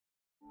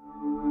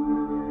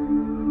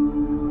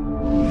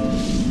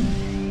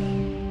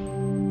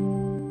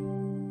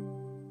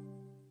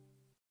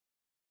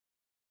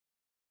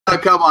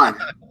come on.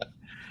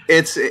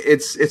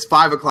 It's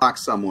 5 o'clock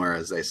somewhere,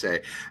 as they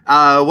say.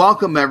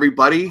 Welcome,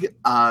 everybody.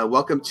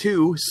 Welcome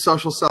to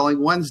Social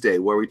Selling Wednesday,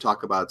 where we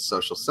talk about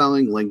social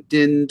selling,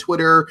 LinkedIn,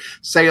 Twitter,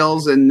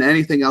 sales, and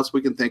anything else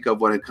we can think of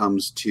when it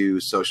comes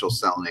to social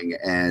selling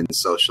and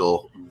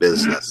social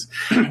business.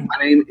 My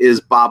name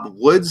is Bob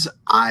Woods.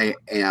 I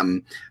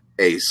am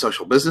a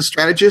social business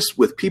strategist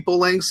with People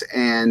Links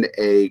and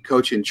a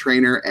coach and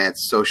trainer at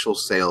Social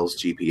Sales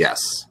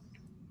GPS.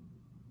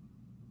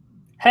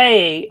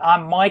 Hey,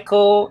 I'm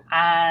Michael,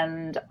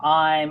 and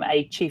I'm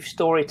a chief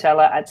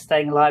storyteller at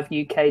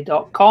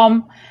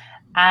stayingaliveuk.com,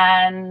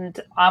 and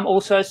I'm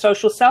also a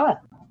social seller.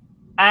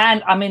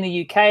 And I'm in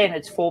the UK, and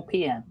it's 4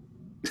 p.m.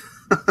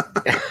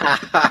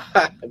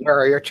 Where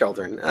are your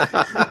children?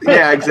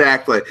 Yeah,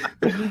 exactly.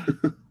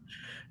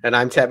 And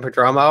I'm Ted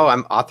Prodromou.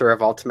 I'm author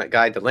of Ultimate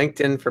Guide to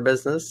LinkedIn for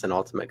Business and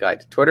Ultimate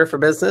Guide to Twitter for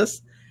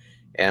Business.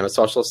 And I'm a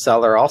social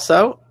seller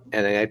also,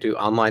 and I do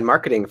online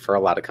marketing for a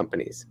lot of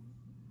companies.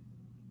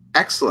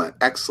 Excellent,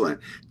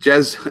 excellent.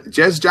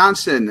 Jez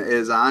Johnson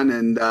is on,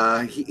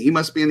 and he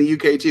must be in the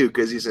UK too,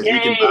 because he says he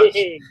can vouch.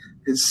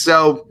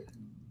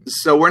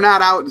 So we're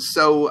not out.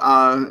 So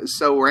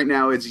right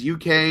now it's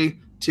UK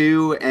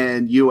 2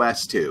 and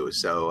US 2.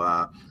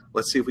 So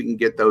let's see if we can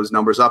get those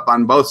numbers up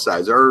on both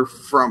sides, or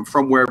from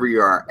wherever you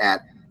are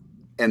at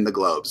in the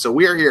globe. So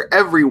we are here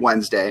every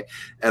Wednesday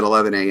at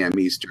 11 a.m.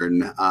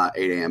 Eastern,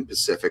 8 a.m.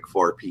 Pacific,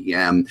 4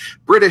 p.m.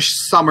 British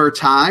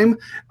summertime,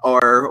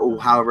 or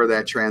however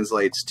that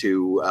translates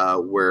to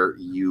where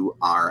you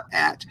are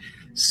at.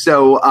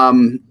 So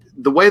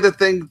the way that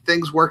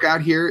things work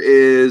out here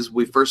is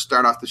we first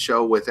start off the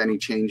show with any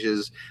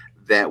changes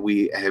that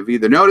we have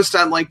either noticed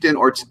on LinkedIn,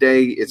 or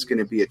today it's going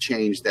to be a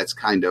change that's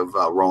kind of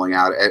rolling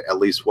out, at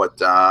least what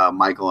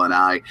Michael and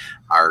I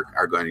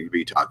are going to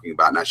be talking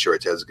about. Not sure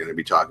what Ted's going to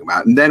be talking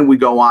about. And then we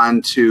go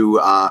on to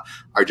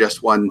our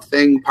Just One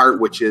Thing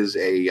part, which is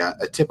a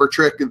tip or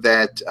trick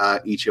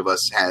that each of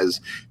us has,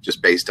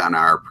 just based on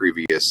our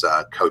previous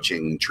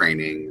coaching,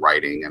 training,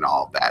 writing, and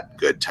all that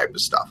good type of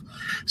stuff.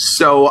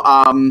 So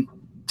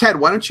Ted,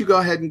 why don't you go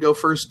ahead and go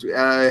first?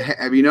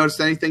 Have you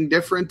noticed anything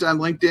different on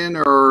LinkedIn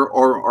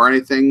or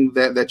anything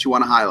that you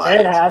want to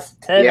highlight? Ted has.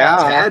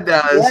 Ted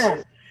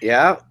does.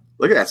 Yeah.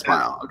 Look at that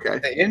smile. Okay.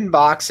 The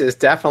inbox is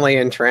definitely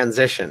in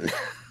transition.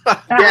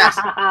 Yes.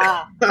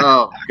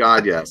 Oh,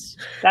 God, yes.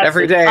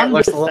 Every day it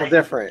looks a little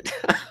different.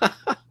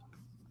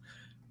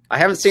 I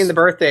haven't seen the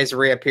birthdays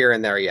reappear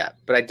in there yet,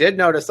 but I did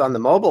notice on the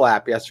mobile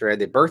app yesterday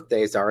the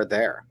birthdays are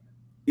there.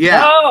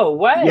 Yeah. No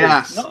way.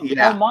 Yes. Not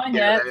mine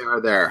yet. yet. They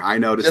are there. I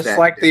noticed Just that.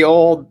 like the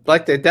old,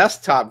 like the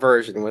desktop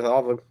version with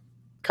all the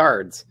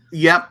cards.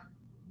 Yep.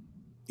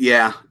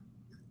 Yeah.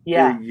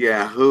 Yeah.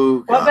 Yeah.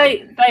 Who? Well,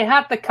 they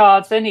have the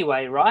cards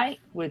anyway, right?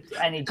 With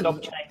any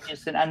job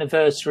changes and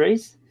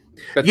anniversaries.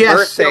 But the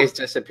birthdays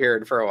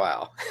disappeared for a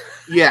while.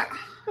 Yeah.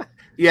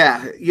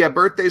 Yeah.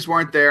 Birthdays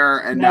weren't there,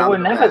 and no, now we're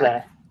never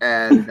there.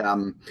 And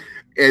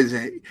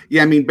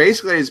I mean,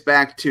 basically it's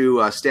back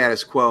to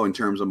status quo in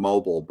terms of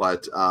mobile,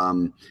 but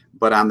on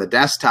the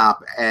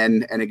desktop,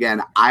 and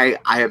again, I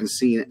haven't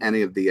seen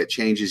any of the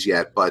changes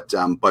yet, but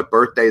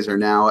birthdays are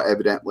now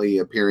evidently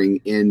appearing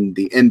in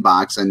the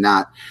inbox and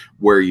not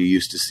where you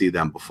used to see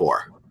them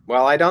before.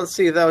 Well, I don't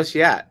see those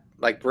yet.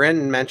 Like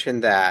Bryn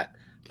mentioned that.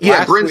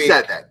 Yeah, Bryn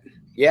said that.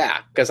 Yeah,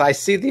 because I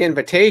see the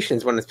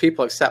invitations when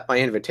people accept my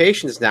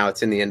invitations now.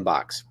 It's in the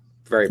inbox.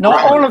 Not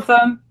all of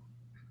them.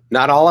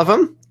 Not all of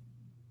them?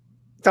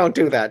 Don't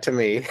do that to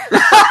me.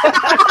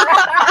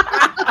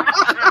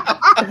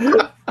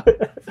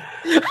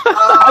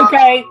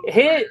 Okay,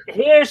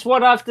 here's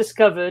what I've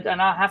discovered,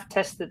 and I have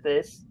tested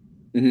this.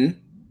 Mm-hmm.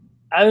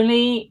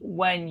 Only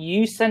when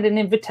you send an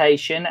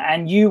invitation,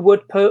 and you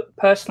would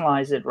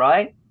personalize it,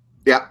 right?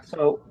 Yeah.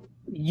 So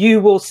you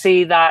will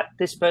see that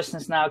this person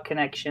is now a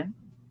connection.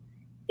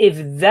 If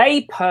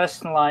they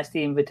personalize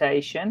the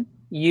invitation,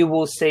 you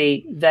will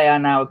see they are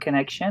now a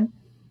connection.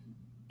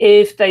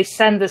 If they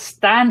send a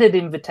standard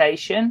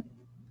invitation,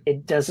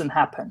 it doesn't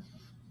happen.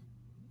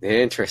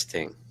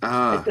 Interesting.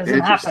 It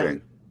doesn't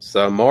happen.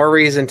 So more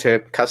reason to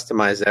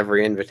customize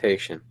every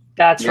invitation.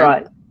 That's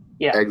right.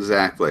 Yeah.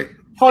 Exactly.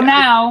 For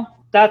now,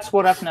 that's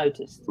what I've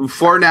noticed.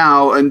 For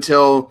now,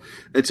 until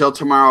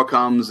tomorrow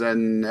comes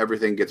and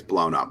everything gets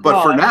blown up.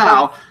 But for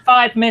now,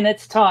 5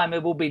 minutes time,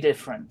 it will be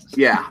different.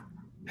 Yeah.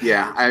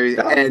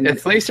 And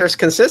at least there's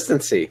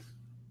consistency.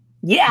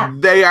 Yeah,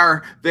 they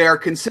are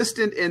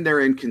consistent in their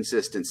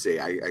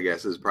inconsistency, I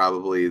guess, is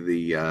probably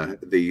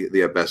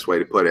the best way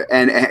to put it.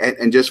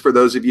 And just for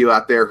those of you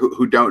out there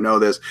who don't know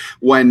this,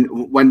 when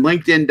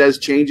LinkedIn does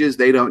changes,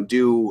 they don't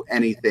do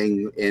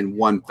anything in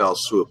one fell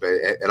swoop.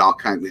 It all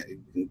kind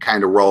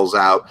of rolls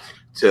out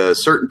to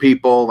certain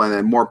people, and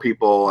then more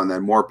people, and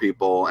then more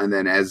people, and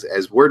then as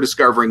we're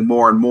discovering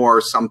more and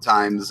more,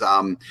 sometimes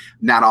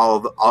not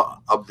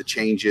all of the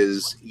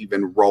changes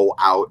even roll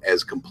out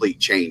as complete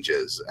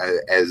changes,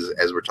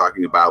 as we're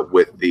talking about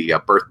with the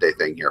birthday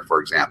thing here, for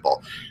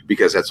example,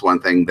 because that's one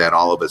thing that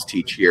all of us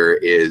teach here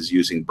is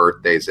using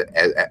birthdays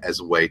as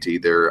a way to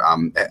either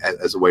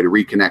as a way to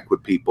reconnect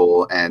with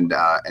people and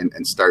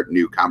start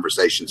new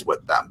conversations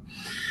with them.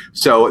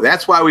 So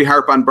that's why we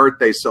harp on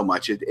birthdays so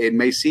much. It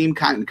may seem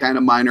kind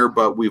of minor,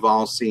 but we've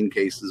all seen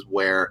cases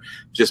where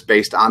just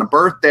based on a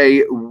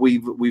birthday,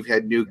 we've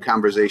had new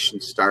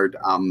conversations start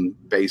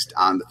based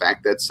on the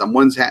fact that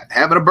someone's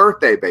having a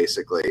birthday,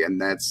 basically, and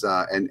that's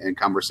and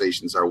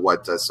conversations are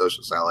what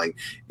social selling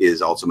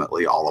is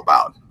ultimately all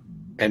about.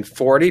 And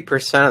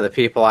 40% of the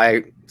people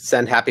I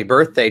send happy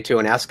birthday to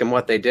and ask them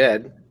what they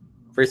did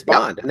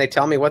respond, and they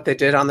tell me what they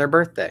did on their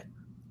birthday.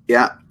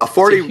 Yeah,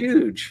 It's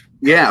huge.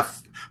 Yeah.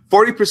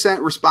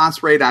 40%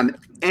 response rate on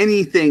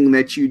anything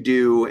that you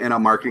do in a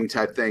marketing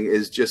type thing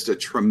is just a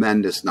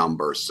tremendous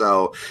number.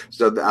 So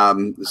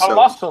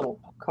colossal.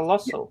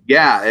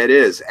 Yeah, it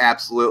is,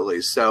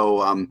 absolutely.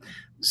 So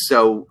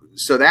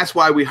that's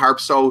why we harp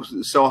so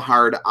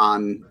hard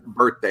on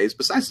birthdays.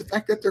 Besides the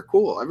fact that they're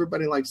cool,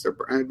 everybody likes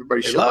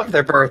everybody should love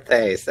their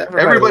birthdays.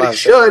 Everybody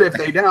should. If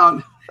they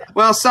don't,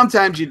 well,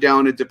 sometimes you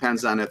don't. It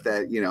depends on if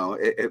that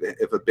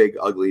if a big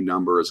ugly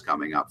number is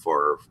coming up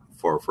for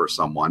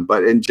someone,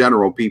 but in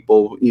general,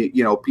 people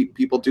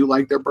people do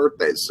like their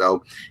birthdays.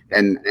 So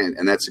and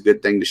that's a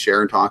good thing to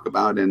share and talk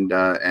about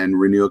and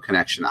renew a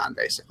connection on,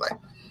 basically.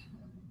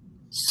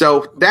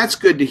 So that's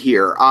good to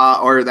hear,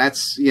 or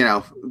that's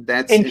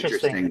that's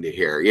interesting to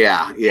hear.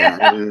 Yeah.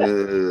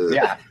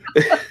 Yeah.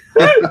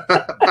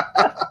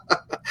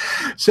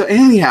 So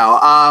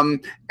anyhow,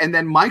 and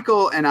then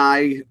Michael and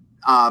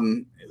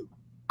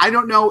I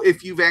don't know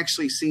if you've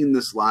actually seen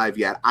this live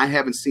yet. I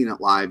haven't seen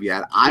it live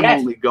yet. I'm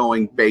only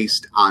going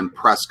based on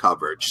press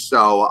coverage.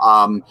 So,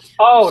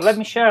 let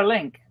me share a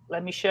link.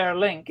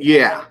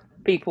 Yeah,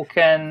 people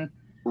can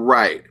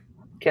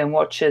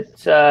watch it.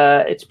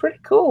 It's pretty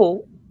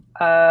cool.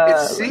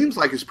 It seems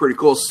like it's pretty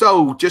cool.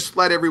 So, just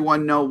let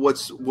everyone know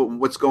what's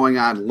going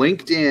on.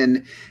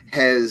 LinkedIn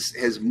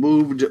has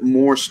moved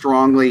more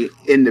strongly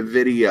into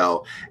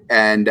video,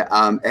 and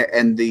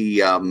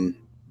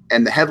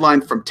the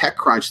headline from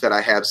TechCrunch that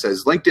I have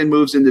says LinkedIn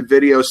moves into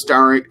video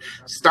starting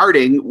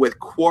with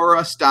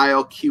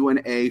Quora-style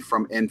Q&A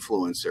from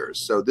influencers.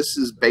 So this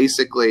is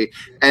basically,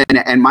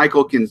 and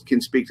Michael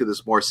can speak to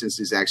this more since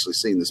he's actually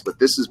seen this, but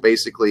this is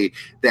basically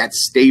that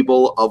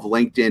stable of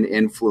LinkedIn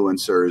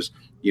influencers,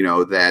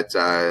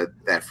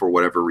 that for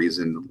whatever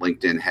reason,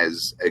 LinkedIn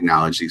has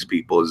acknowledged these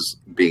people as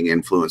being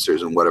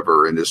influencers in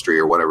whatever industry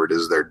or whatever it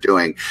is they're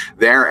doing.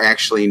 They're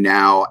actually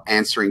now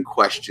answering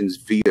questions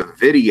via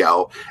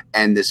video.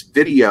 And this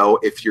video,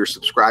 if you're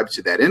subscribed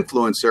to that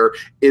influencer,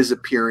 is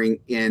appearing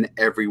in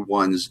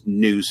everyone's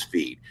news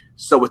feed.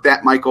 So with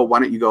that, Michael,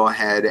 why don't you go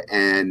ahead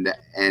and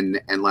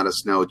let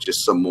us know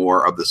just some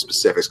more of the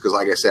specifics? Because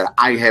like I said,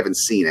 I haven't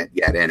seen it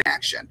yet in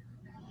action.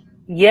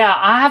 Yeah,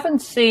 I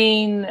haven't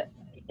seen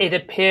it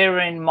appear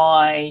in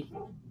my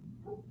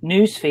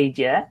newsfeed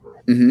yet.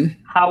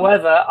 Mm-hmm.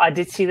 However, I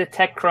did see the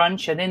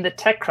TechCrunch, and in the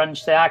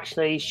TechCrunch, they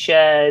actually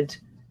shared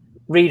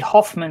Reid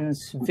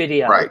Hoffman's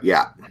video. Right,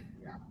 yeah.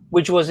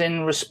 Which was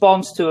in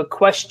response to a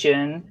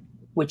question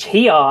which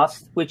he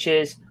asked, which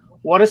is,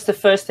 what is the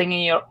first thing in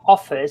your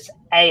office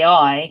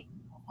AI,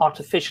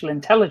 artificial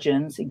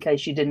intelligence, in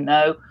case you didn't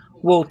know,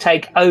 will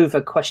take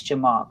over, ?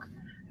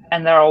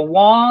 And there are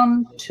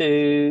 1,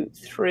 2,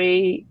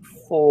 3,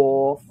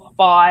 4,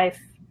 5,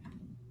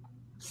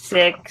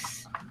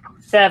 6,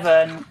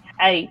 7,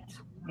 8,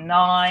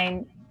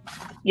 9.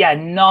 Yeah,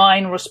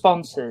 9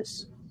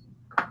 responses.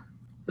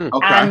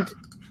 Okay.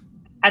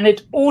 And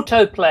it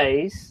auto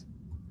plays.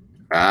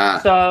 Ah.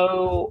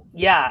 So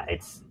yeah,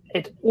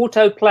 it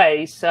auto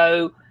plays.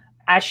 So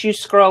as you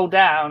scroll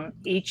down,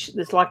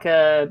 there's like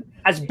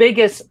as big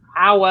as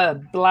our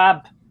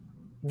Blab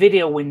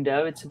video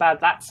window. It's about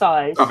that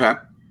size. Okay.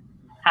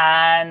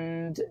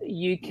 And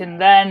you can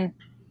then,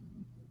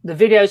 the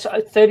videos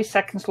are 30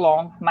 seconds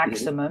long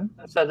maximum.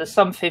 Mm-hmm. So there's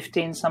some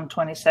 15, some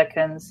 20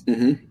 seconds.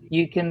 Mm-hmm.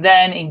 You can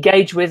then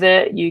engage with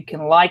it. You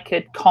can like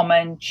it,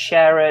 comment,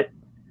 share it,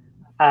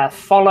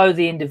 follow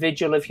the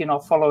individual if you're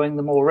not following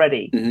them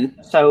already.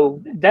 Mm-hmm.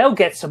 So they'll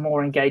get some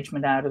more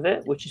engagement out of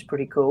it, which is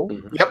pretty cool.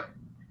 Mm-hmm. Yep.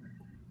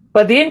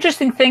 But the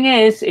interesting thing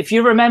is, if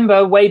you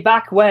remember way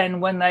back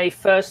when they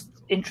first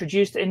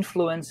introduced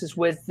influencers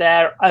with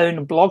their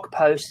own blog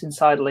posts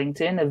inside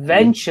LinkedIn,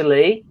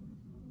 eventually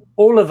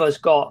all of us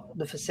got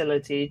the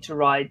facility to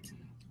write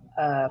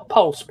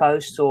pulse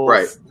posts,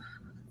 or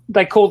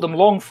they called them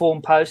long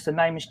form posts. The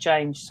name has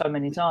changed so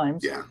many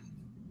times. Yeah,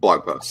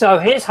 blog posts. So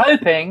here's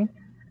hoping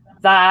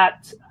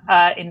that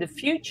in the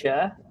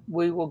future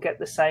we will get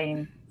the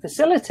same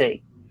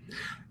facility.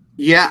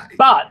 Yeah.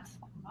 But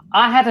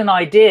I had an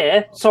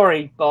idea.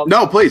 Sorry, Bob.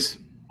 No, please.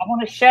 I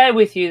want to share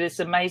with you this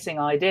amazing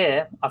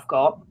idea I've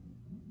got.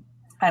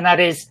 And that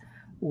is,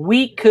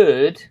 we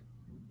could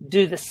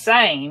do the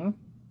same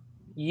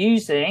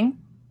using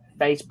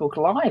Facebook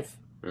Live,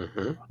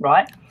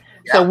 right?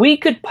 Yeah. So we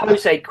could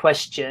pose a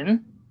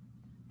question,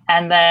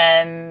 and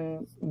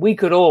then we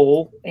could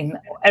all,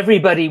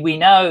 everybody we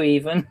know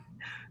even,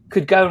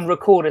 could go and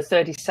record a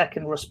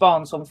 30-second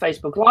response on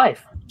Facebook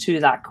Live to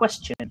that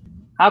question.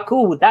 How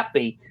cool would that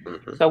be?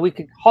 So we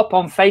could hop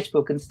on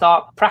Facebook and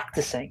start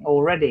practicing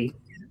already.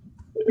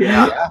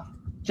 Yeah.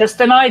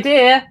 Just an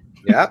idea.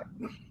 Yep.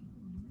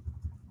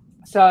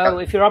 So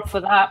if you're up for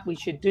that, we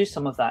should do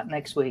some of that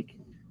next week.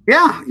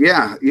 Yeah.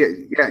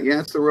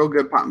 It's a real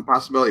good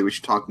possibility. We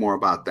should talk more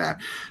about that.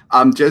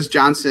 Jez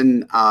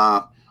Johnson,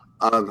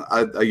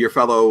 your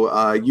fellow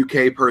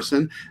UK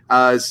person,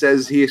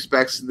 says he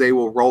expects they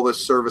will roll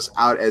this service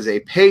out as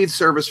a paid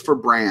service for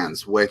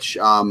brands, which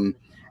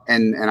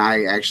and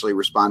I actually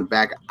responded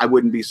back, I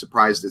wouldn't be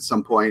surprised at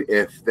some point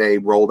if they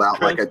rolled out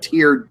like a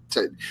tiered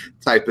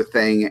type of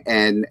thing,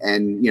 and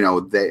you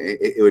know,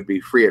 it would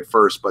be free at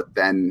first, but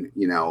then,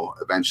 you know,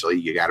 eventually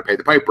you got to pay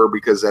the piper,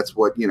 because that's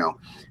what, you know,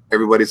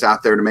 everybody's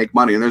out there to make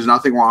money, and there's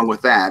nothing wrong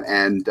with that.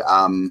 And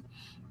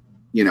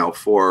you know,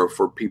 for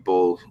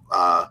people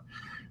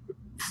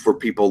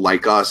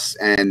like us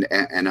and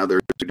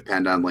others who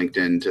depend on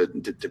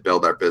LinkedIn to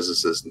build our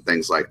businesses and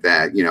things like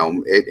that, you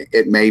know,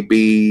 it may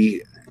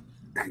be,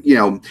 you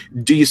know,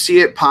 do you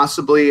see it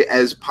possibly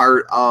as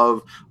part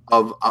of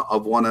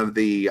one of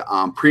the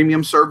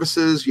premium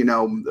services? You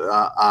know,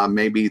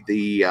 maybe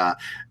the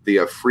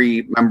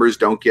free members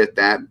don't get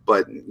that,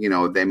 but you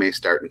know, they may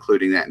start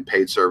including that in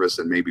paid service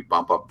and maybe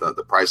bump up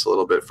the price a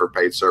little bit for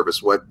paid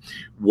service. What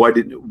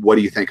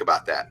do you think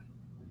about that?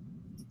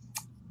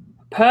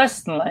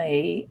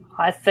 Personally,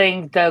 I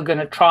think they're going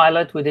to trial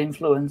it with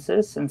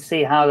influencers and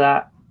see how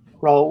that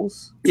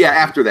rolls. Yeah,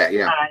 after that,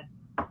 yeah.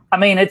 I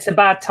mean, it's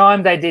about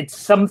time they did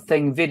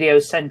something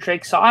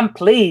video-centric, so I'm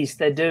pleased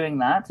they're doing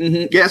that.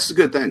 Yeah, it's a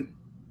good thing.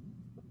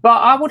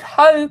 But I would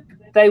hope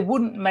they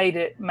wouldn't make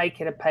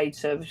it a paid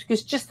service,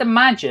 because just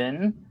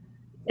imagine,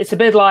 it's a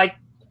bit like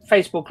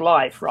Facebook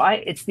Live,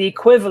 right? It's the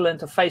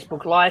equivalent of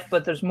Facebook Live,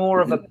 but there's more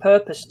of a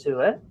purpose to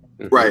it,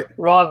 right?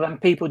 Rather than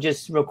people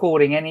just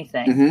recording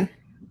anything.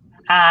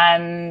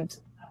 And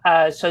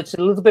so it's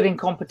a little bit in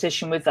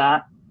competition with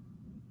that.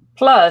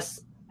 Plus,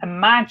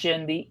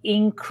 imagine the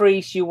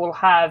increase you will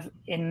have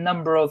in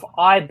number of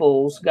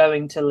eyeballs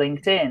going to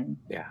LinkedIn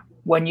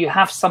when you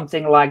have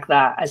something like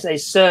that as a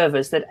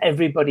service that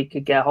everybody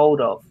could get hold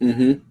of.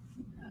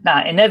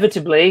 Now,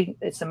 inevitably,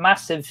 it's a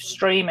massive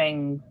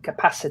streaming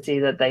capacity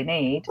that they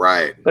need.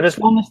 Right. But as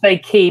long as they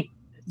keep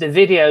the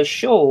video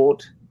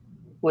short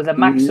with a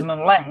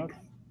maximum length,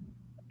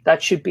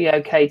 that should be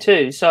okay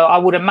too. So I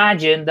would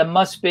imagine there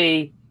must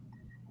be,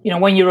 you know,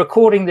 when you're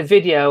recording the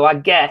video, I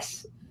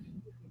guess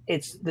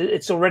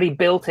it's already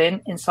built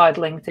inside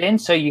LinkedIn.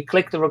 So you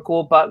click the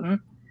record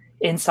button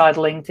inside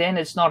LinkedIn.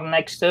 It's not an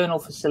external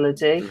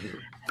facility.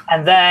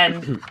 And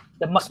then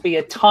there must be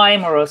a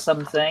timer or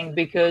something,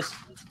 because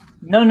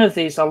none of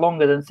these are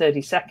longer than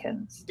 30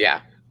 seconds. Yeah.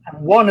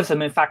 And one of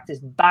them, in fact, is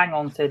bang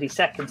on 30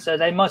 seconds. So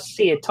they must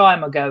see a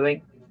timer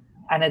going,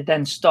 and it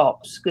then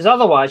stops. Because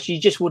otherwise, you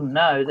just wouldn't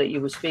know that you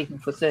were speaking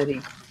for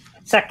 30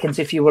 seconds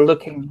if you were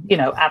looking, you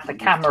know, at the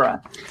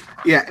camera.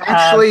 Yeah,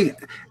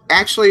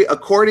 actually,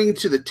 according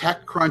to the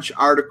TechCrunch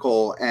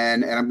article,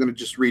 and I'm going to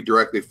just read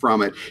directly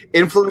from it,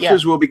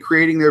 influencers will be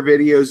creating their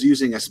videos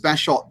using a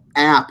special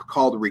app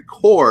called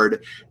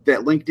Record that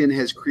LinkedIn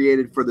has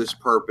created for this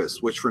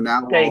purpose, which for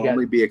now will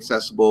only be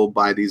accessible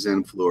by these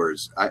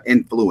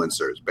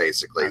influencers,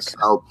 basically. Okay.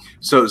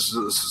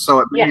 So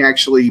it may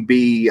actually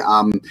be,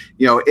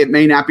 you know, it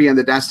may not be on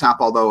the desktop,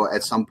 although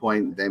at some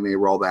point they may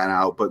roll that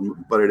out.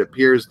 But it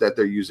appears that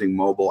they're using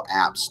mobile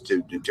apps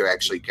to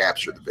actually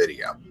capture the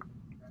video.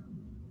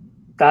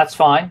 That's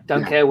fine.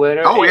 Don't care where it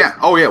is.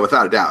 Oh yeah,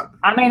 without a doubt.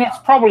 I mean, it's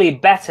probably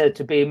better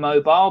to be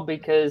mobile,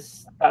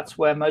 because that's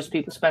where most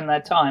people spend their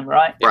time,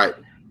 right? Right.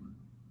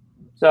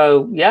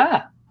 So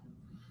yeah.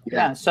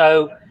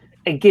 So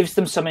it gives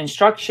them some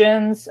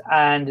instructions,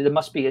 and there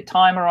must be a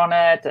timer on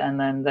it, and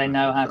then they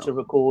know how to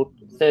record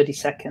 30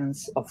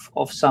 seconds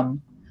of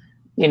some,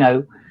 you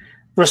know,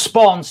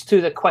 response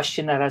to the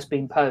question that has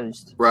been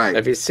posed. Right.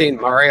 Have you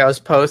seen Mario's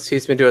posts?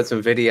 He's been doing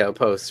some video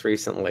posts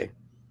recently.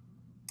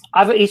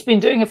 He's been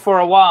doing it for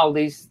a while.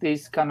 These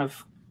kind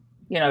of,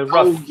 you know,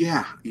 rough. Oh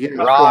yeah.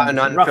 Raw and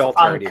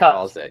unfiltered. He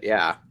calls it.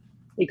 Yeah.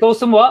 He calls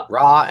them what?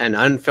 Raw and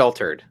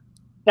unfiltered.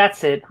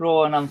 That's it.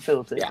 Raw and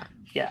unfiltered.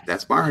 Yeah.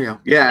 That's Mario.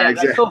 Yeah,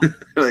 exactly.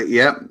 Cool.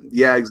 Yeah.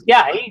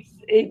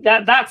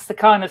 That's the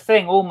kind of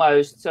thing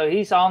almost. So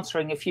he's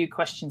answering a few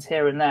questions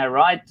here and there,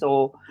 right?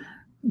 Or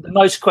the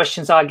most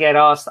questions I get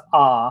asked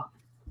are,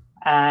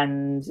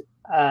 and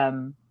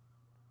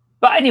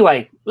but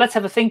anyway, let's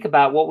have a think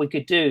about what we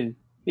could do,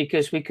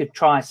 because we could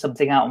try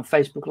something out on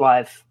Facebook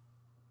Live.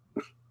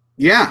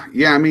 Yeah.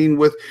 I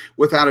mean,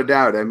 without a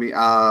doubt. I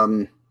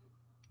mean,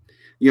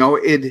 you know,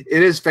 it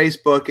is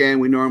Facebook, and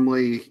we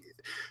normally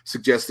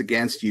suggest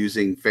against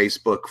using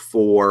Facebook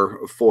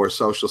for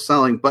social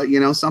selling. But you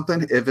know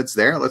something, if it's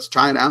there, let's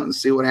try it out and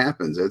see what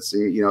happens. It's,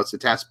 you know, it's a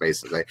test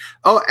basically.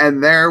 Oh,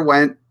 and there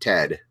went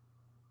Ted.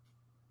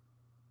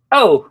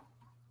 Oh,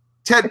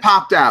 Ted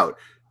popped out.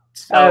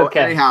 So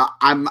okay. anyhow,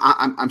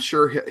 I'm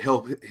sure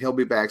he'll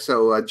be back.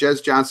 So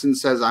Jez Johnson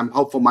says, I'm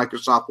hopeful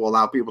Microsoft will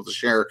allow people to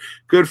share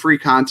good free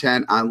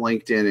content on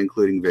LinkedIn,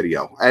 including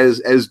video,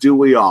 as do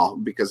we all,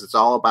 because it's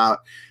all about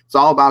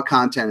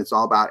content. It's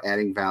all about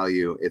adding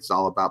value. It's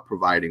all about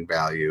providing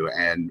value,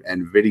 and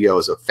video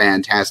is a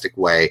fantastic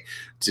way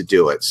to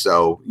do it.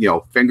 So, you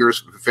know,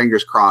 fingers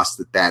crossed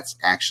that that's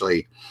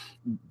actually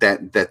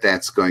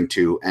that's going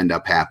to end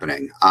up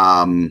happening.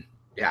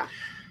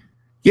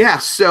 Yeah.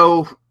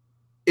 So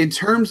in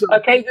terms of,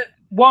 okay,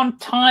 one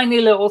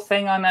tiny little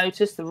thing I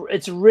noticed,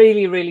 it's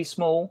really, really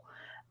small,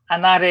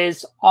 and that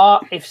is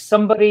if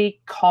somebody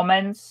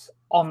comments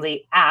on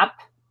the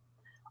app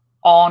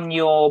on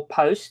your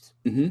post,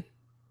 and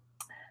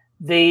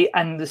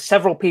there's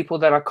several people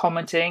that are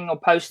commenting or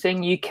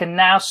posting, you can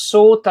now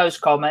sort those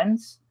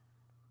comments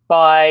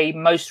by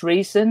most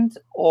recent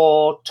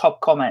or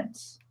top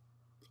comments.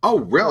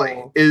 Oh,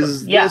 really?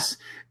 Is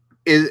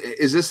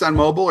this on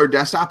mobile or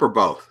desktop or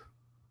both?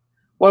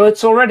 Well,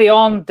 it's already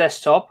on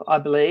desktop, I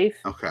believe.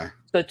 Okay.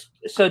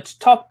 So it's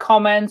top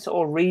comments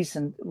or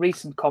recent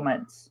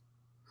comments.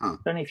 Huh. I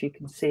don't know if you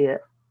can see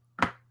it.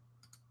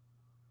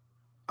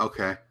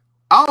 Okay.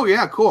 Oh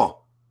yeah,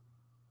 cool.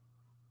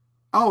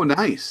 Oh,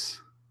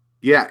 nice.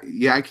 Yeah,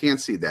 I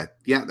can't see that.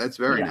 Yeah, that's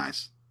very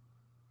nice.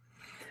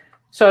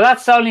 So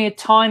that's only a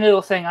tiny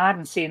little thing. I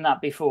hadn't seen that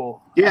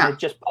before. Yeah. And it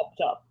just popped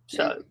up.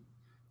 So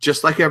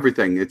just like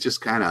everything, it just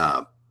kind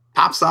of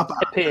pops up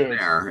out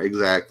there.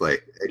 Exactly.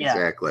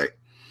 Yeah.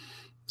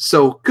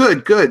 So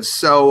good.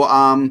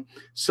 So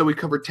so we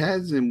covered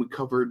TEDs, and we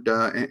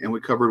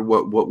covered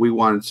what we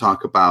wanted to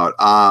talk about.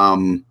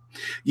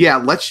 Yeah,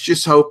 let's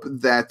just hope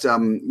that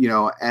you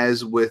know,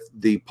 as with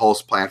the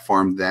Pulse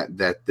platform,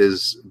 that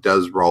this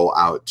does roll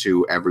out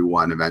to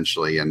everyone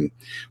eventually, and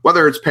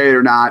whether it's paid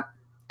or not,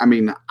 I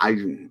mean, I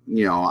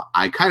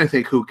kind of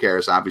think, who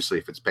cares? Obviously,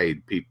 if it's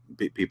paid,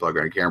 people are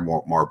going to care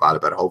more about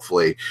it. But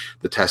hopefully,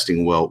 the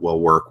testing will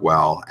work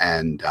well,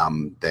 and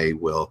they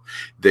will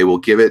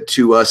give it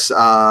to us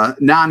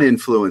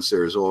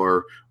non-influencers,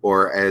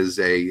 or as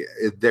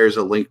there's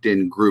a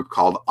LinkedIn group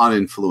called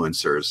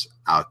Uninfluencers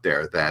out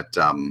there that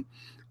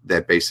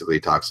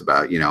basically talks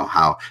about, you know,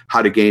 how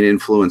to gain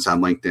influence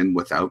on LinkedIn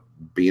without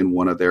being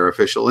one of their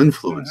official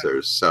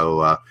influencers.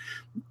 So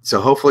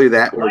hopefully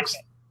that works.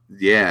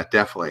 Yeah,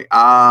 definitely.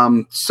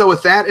 So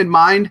with that in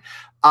mind,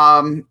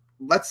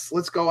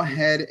 let's go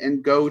ahead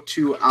and go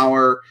to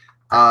our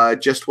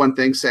Just One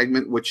Thing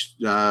segment, which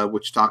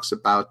talks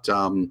about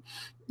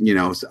you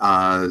know,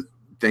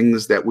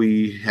 things that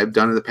we have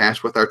done in the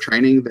past with our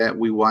training that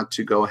we want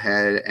to go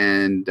ahead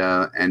and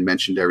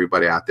mention to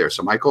everybody out there.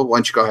 So Michael, why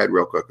don't you go ahead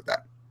real quick with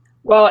that?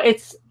 Well,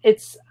 it's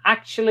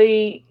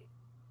actually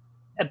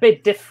a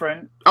bit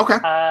different. Okay.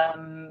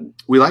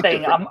 We like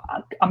thing.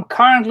 I'm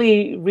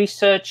currently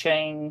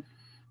researching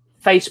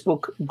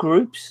Facebook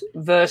groups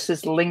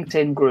versus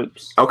LinkedIn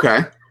groups.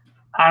 Okay.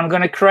 I'm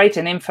going to create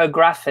an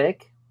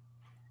infographic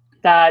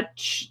that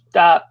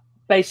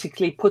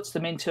basically puts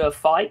them into a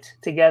fight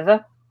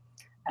together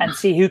and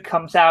see who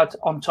comes out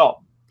on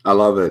top. I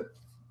love it.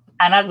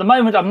 And at the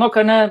moment, I'm not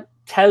going to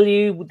tell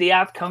you the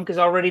outcome because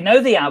I already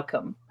know the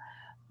outcome,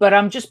 but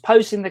I'm just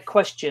posing the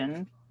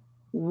question: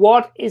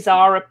 what is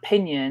our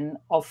opinion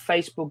of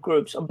Facebook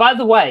groups? And by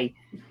the way,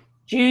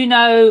 do you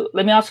know,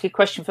 let me ask you a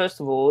question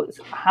first of all,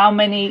 how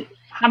many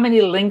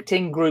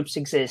LinkedIn groups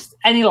exist?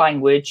 Any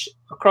language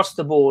across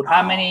the board,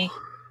 how many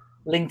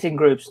LinkedIn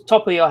groups?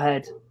 Top of your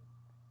head.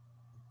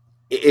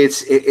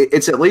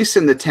 It's at least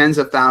in the tens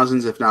of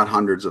thousands, if not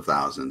hundreds of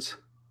thousands.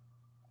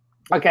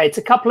 Okay, it's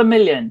a couple of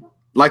million.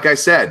 Like I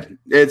said,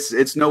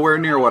 it's nowhere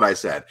near what I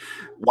said.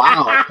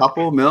 Wow, a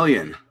couple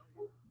million.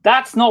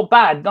 That's not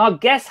bad. Now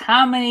guess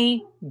how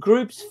many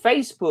groups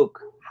Facebook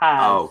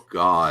has. Oh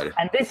God.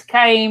 And this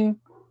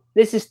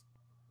is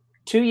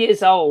 2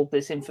 years old,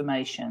 this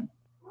information.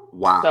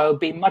 Wow. So it'll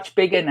be much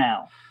bigger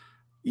now.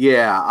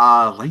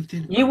 Yeah,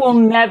 LinkedIn. You will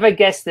never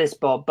guess this,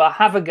 Bob, but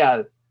have a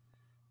go.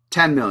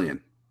 10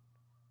 million.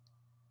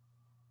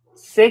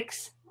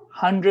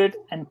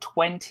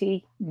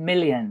 620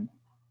 million.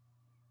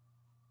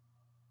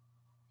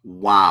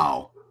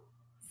 Wow.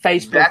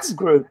 Facebook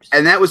groups.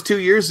 And that was 2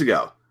 years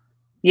ago.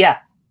 Yeah.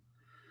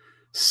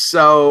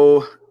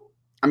 So,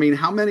 I mean,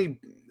 how many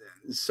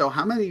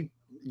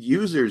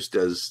users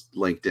does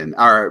LinkedIn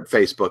or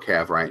Facebook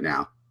have right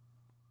now?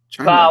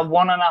 About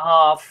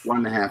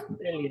 1.5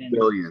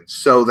 billion.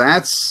 So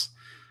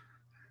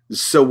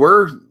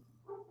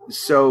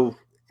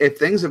if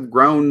things have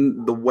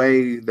grown the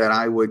way that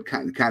I would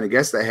kind of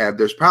guess they have,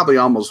 there's probably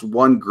almost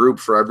one group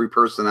for every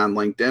person on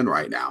LinkedIn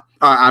right now,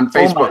 on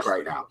Facebook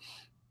right now.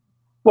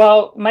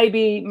 Well,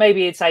 maybe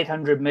it's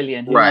 800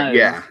 million. Who knows?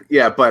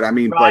 Yeah. But I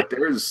mean, but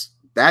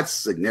that's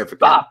significant.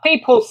 But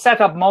people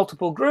set up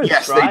multiple groups.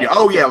 Yes, right? they do.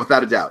 Oh yeah,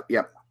 without a doubt.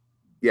 Yep.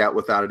 Yeah,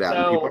 without a doubt.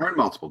 So, people are in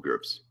multiple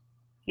groups.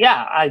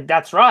 Yeah,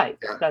 that's right.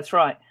 Yeah. That's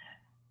right.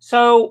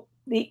 So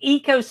the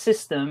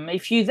ecosystem,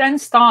 if you then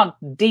start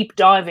deep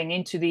diving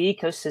into the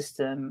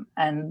ecosystem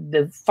and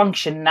the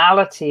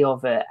functionality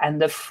of it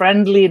and the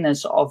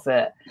friendliness of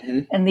it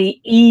and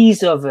the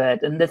ease of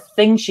it and the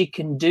things you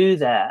can do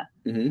there,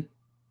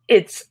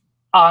 it's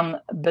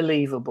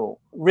unbelievable.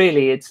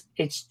 Really,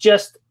 it's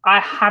just, I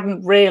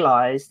hadn't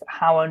realized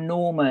how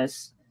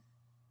amazing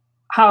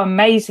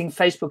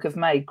Facebook have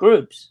made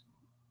groups.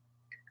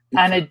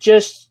 And it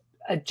just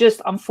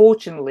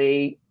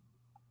unfortunately,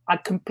 I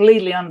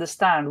completely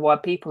understand why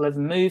people have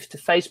moved to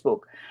Facebook.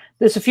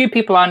 There's a few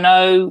people I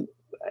know,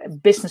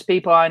 business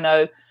people I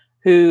know,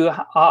 who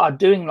are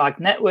doing like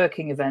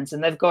networking events,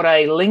 and they've got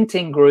a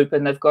LinkedIn group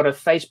and they've got a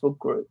Facebook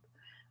group,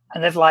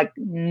 and they've like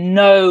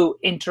no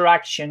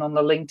interaction on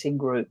the LinkedIn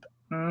group,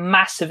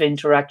 massive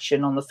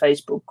interaction on the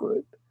Facebook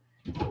group.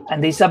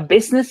 And these are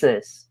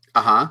businesses,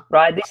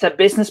 right? These are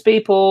business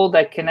people.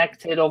 They're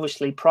connected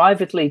obviously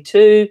privately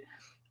too,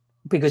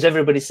 because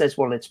everybody says,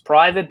 well, it's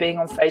private being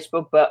on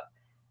Facebook, but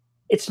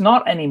it's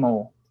not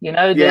anymore. You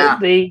know,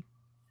 the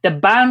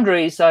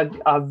boundaries are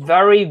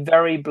very,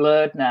 very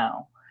blurred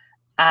now.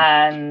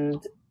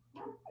 And,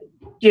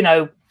 you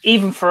know,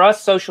 even for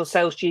us, Social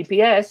Sales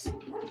GPS,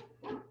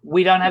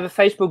 we don't have a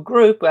Facebook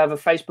group. We have a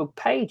Facebook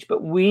page,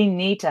 but we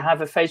need to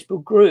have a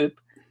Facebook group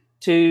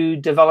to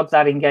develop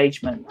that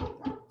engagement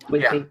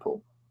with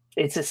people.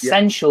 It's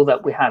essential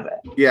that we have it.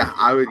 Yeah,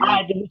 I would.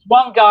 There's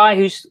one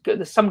guy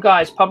some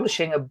guy is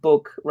publishing a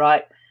book,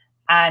 right?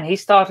 And he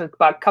started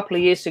about a couple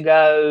of years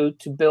ago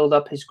to build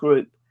up his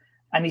group.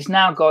 And he's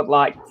now got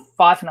like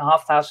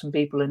 5,500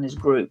 people in his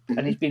group.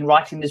 And he's been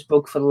writing this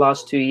book for the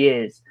last 2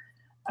 years.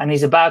 And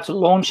he's about to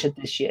launch it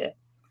this year.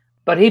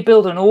 But he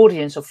built an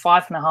audience of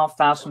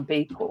 5,500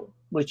 people,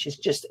 which is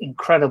just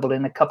incredible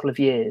in a couple of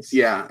years.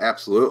 Yeah,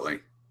 absolutely.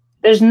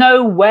 There's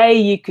no way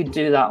you could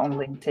do that on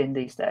LinkedIn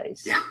these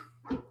days. Yeah.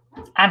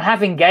 And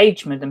have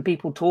engagement and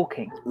people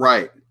talking.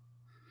 Right.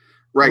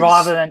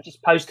 Rather than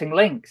just posting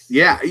links.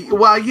 Yeah.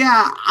 Well,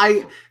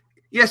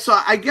 so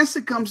I guess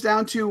it comes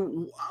down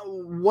to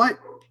where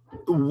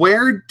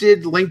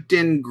did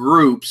LinkedIn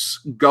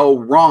groups go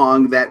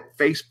wrong that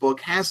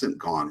Facebook hasn't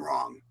gone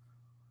wrong?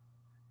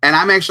 And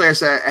I'm actually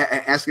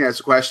asking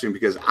that question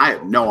because I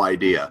have no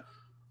idea.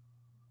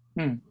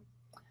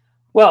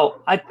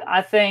 Well,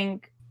 I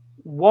think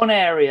one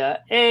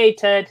area. Hey,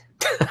 Ted.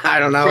 I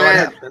don't know what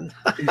happened.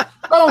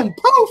 Boom,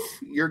 poof,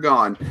 you're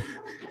gone.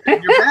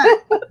 You're back.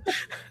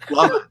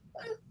 Love it.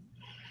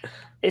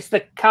 It's the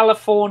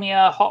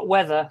California hot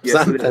weather.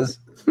 Yes, it is.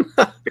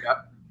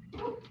 Yeah.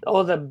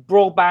 Or the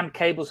broadband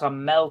cables are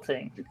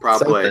melting.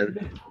 Probably.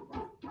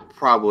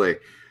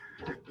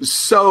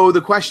 So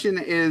the question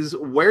is,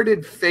 where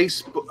did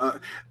Facebook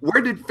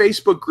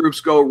groups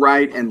go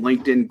right and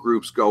LinkedIn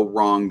groups go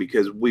wrong?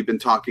 Because we've been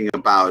talking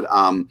about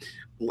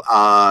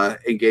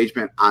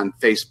engagement on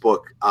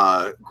Facebook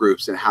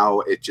groups and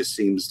how it just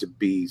seems to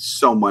be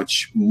so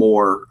much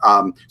more.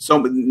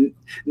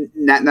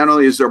 Not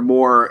only is there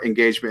more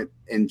engagement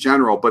in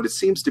general, but it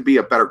seems to be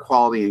a better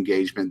quality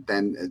engagement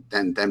than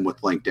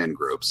with LinkedIn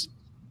groups.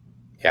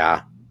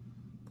 Yeah,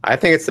 I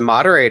think it's the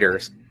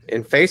moderators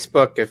in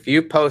Facebook. If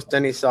you post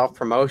any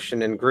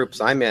self-promotion in groups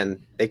I'm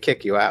in, they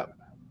kick you out.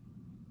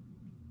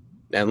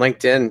 And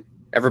LinkedIn,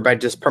 everybody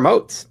just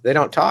promotes. They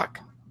don't talk.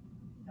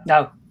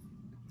 No.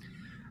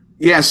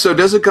 Yeah. So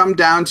does it come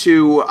down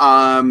to,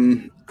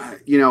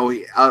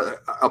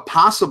 a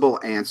possible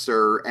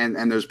answer,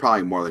 and there's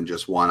probably more than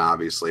just one,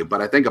 obviously,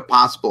 but I think a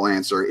possible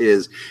answer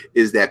is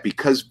that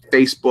because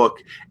Facebook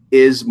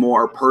is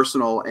more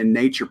personal in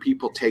nature,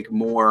 people take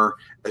more,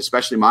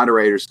 especially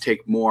moderators,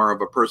 take more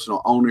of a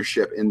personal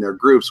ownership in their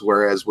groups.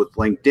 Whereas with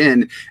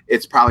LinkedIn,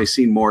 it's probably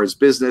seen more as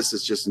business.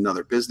 It's just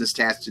another business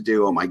task to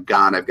do. Oh my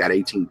God, I've got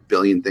 18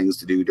 billion things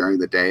to do during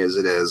the day as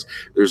it is.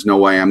 There's no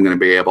way I'm going to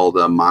be able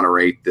to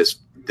moderate this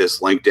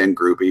LinkedIn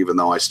group, even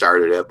though I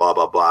started it, blah,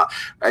 blah, blah.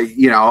 I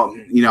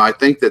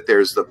think that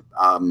there's the,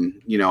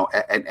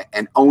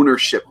 an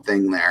ownership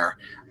thing there.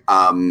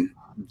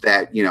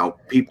 That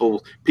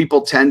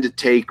people tend to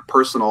take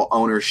personal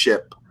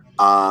ownership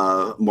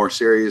more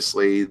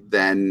seriously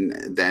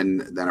than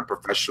a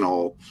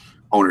professional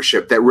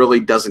ownership that really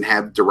doesn't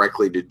have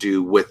directly to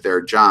do with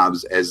their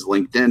jobs as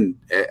LinkedIn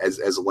as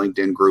a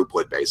LinkedIn group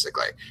would,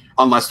 basically,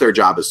 unless their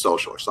job is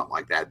social or something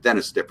like that. Then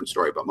it's a different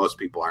story. But most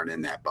people aren't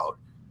in that boat.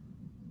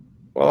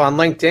 Well, on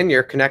LinkedIn,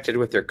 you're connected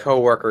with your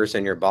coworkers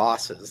and your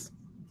bosses.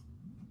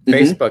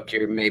 Facebook,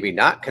 you're maybe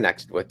not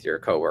connected with your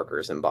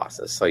coworkers and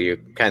bosses, so you're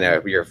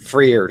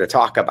freer to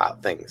talk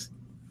about things.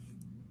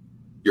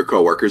 Your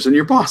coworkers and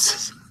your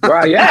bosses.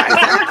 Well, yeah,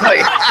 exactly.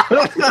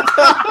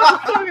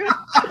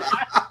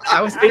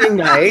 I was being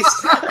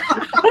nice.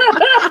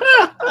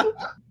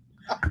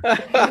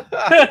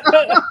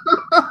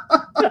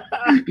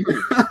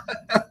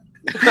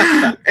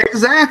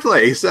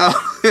 Exactly.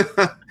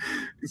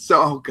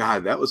 So, oh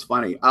God, that was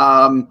funny.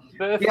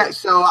 Yeah,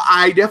 so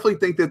I definitely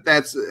think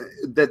that's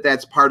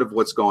part of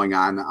what's going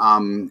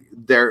on.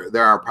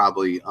 there are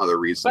probably other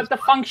reasons. But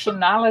the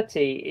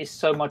functionality is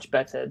so much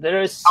better.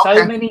 There are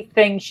so many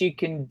things you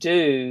can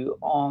do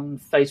on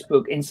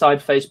Facebook, inside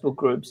Facebook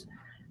groups.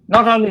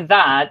 Not only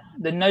that,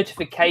 the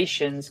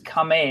notifications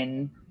come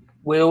in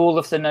with all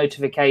of the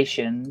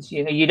notifications.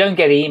 You know, you don't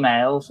get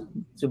emails,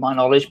 to my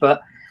knowledge,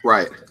 but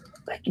right.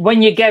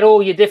 When you get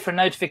all your different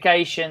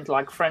notifications,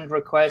 like friend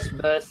requests,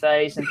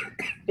 birthdays, and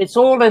it's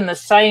all in the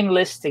same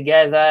list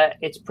together.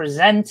 It's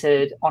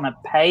presented on a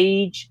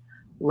page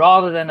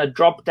rather than a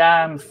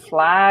drop-down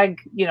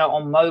flag, you know,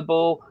 on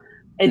mobile.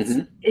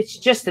 It's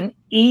just an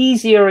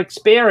easier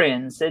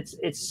experience.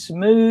 It's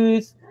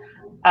smooth.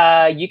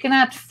 You can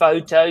add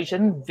photos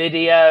and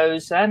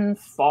videos and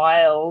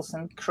files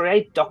and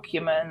create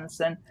documents,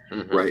 and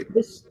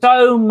there's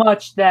so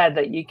much there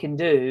that you can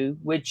do,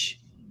 which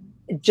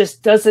it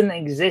just doesn't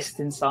exist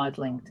inside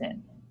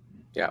LinkedIn.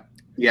 Yeah,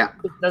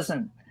 it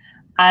doesn't.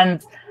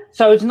 And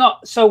so it's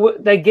not. So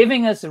they're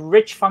giving us a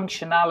rich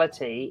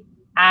functionality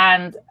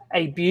and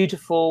a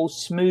beautiful,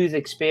 smooth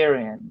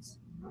experience,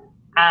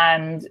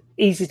 and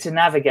easy to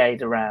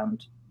navigate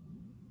around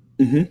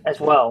as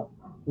well.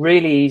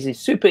 Really easy,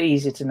 super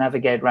easy to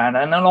navigate around.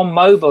 And then on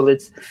mobile,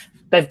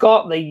 they've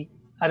got the,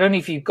 I don't know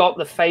if you've got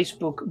the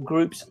Facebook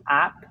Groups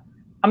app.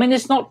 I mean,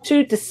 it's not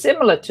too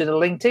dissimilar to the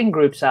LinkedIn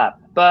Groups app,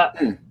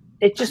 but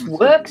it just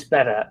works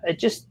better. It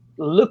just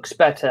looks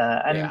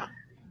better. And,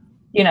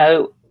 you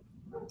know,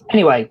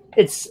 anyway,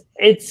 it's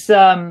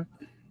a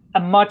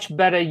much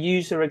better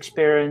user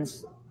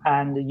experience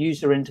and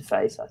user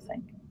interface, I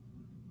think.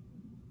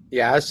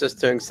 Yeah, I was just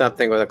doing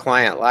something with a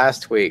client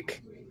last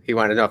week. He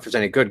wanted to know if there's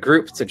any good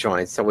groups to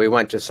join. So we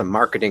went to some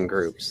marketing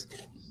groups.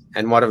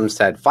 And one of them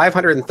said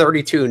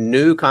 532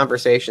 new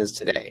conversations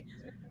today.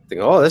 I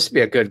think, oh, this would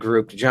be a good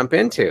group to jump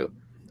into.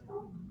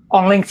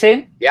 On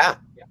LinkedIn? Yeah.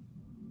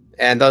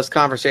 And those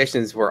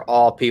conversations were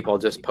all people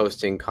just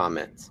posting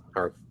comments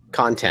or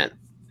content.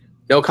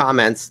 No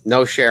comments,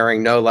 no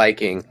sharing, no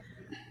liking.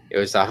 It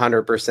was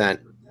 100%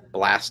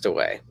 blast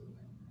away.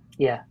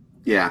 Yeah.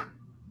 Yeah.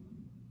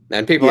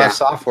 And people have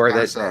software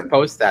that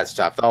posts that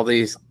stuff. All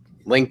these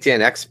LinkedIn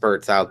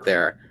experts out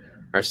there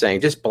are saying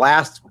just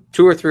blast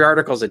 2 or 3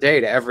 articles a day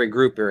to every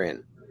group you're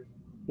in.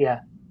 Yeah.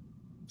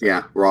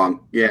 Yeah.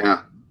 Wrong.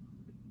 Yeah.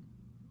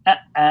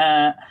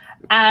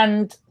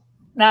 And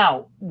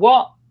now,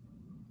 what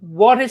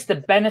is the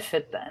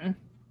benefit then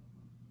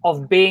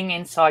of being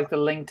inside the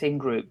LinkedIn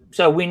group?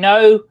 So we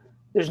know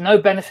there's no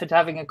benefit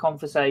having a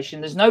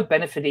conversation. There's no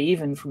benefit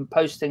even from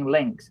posting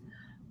links.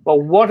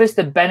 But what is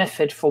the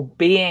benefit for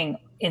being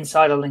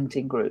inside a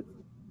LinkedIn group?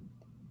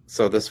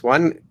 So this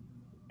one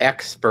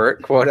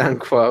expert, quote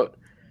unquote,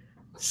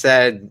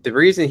 said the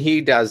reason he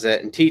does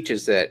it and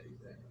teaches it,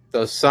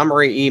 those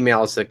summary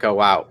emails that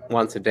go out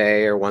once a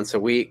day or once a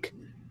week,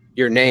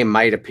 your name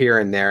might appear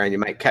in there and you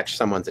might catch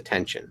someone's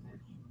attention.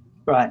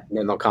 Right. And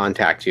then they'll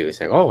contact you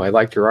saying, oh, I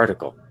liked your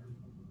article.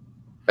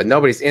 But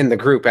nobody's in the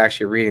group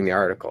actually reading the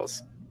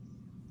articles.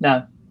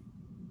 No.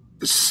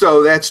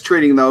 So that's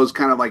treating those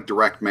kind of like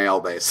direct mail,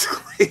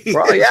 basically.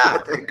 Well, yeah.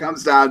 What it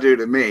comes down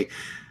to me.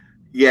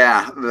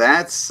 Yeah,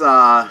 that's...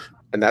 and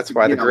that's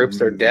why the groups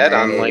are dead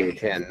on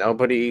LinkedIn.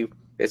 Nobody...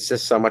 It's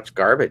just so much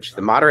garbage.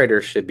 The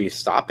moderators should be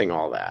stopping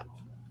all that.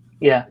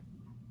 Yeah.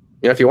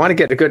 You know, if you want to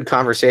get a good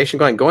conversation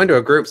going, go into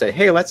a group, say,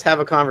 hey, let's have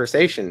a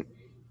conversation.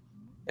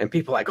 And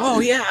people are like,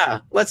 oh, yeah,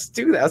 let's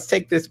do that. Let's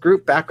take this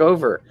group back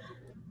over.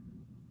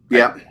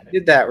 Yeah. I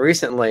did that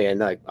recently, and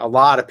like a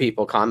lot of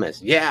people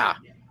commented, yeah,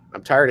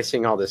 I'm tired of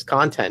seeing all this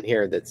content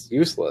here that's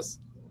useless.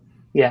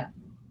 Yeah.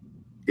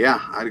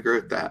 Yeah, I'd agree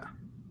with that.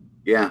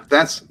 Yeah,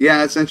 that's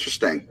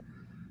interesting.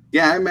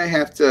 Yeah, I may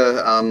have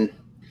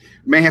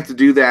to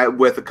do that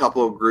with a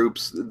couple of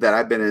groups that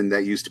I've been in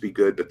that used to be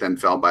good, but then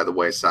fell by the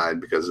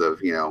wayside because of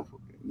the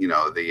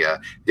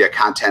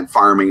content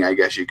farming, I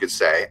guess you could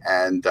say.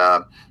 And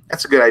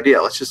that's a good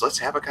idea. Let's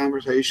have a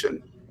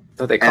conversation.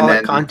 So they call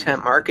it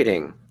content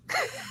marketing.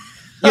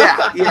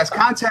 Yes,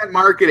 content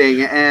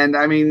marketing. And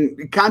I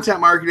mean, content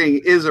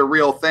marketing is a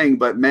real thing,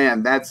 but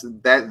man,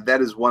 that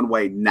is one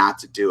way not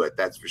to do it.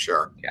 That's for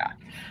sure. Yeah.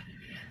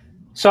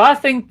 So I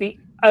think the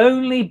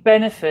only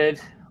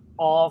benefit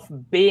of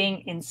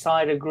being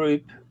inside a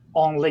group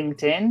on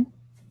LinkedIn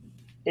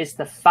is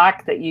the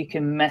fact that you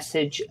can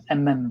message a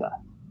member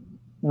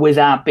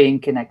without being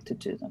connected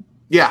to them.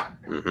 Yeah.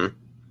 Mm-hmm.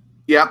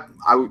 Yep.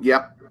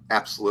 Yep.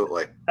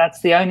 Absolutely.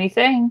 That's the only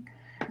thing.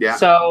 Yeah.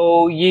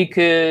 So you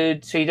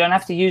don't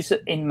have to use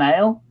it in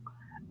mail.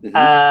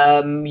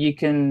 Mm-hmm. You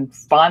can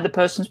find the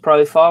person's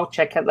profile,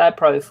 check out their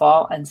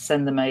profile, and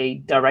send them a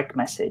direct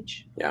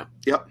message. Yeah.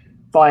 Yep.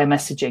 Via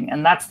messaging.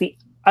 And that's the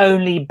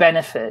only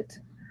benefit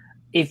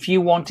if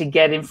you want to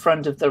get in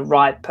front of the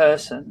right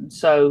person.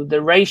 So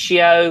the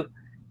ratio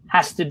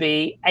has to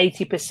be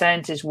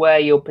 80% is where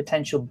your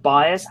potential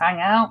buyers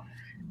hang out,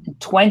 and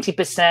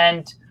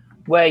 20%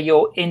 where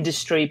your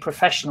industry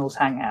professionals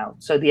hang out.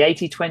 So the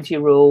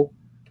 80-20 rule,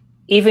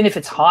 even if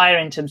it's higher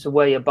in terms of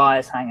where your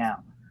buyers hang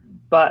out.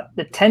 But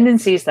the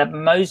tendency is that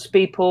most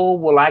people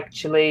will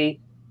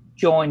actually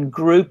join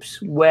groups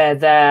where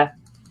their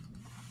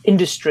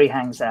industry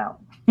hangs out.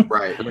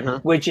 Right.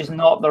 which is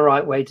not the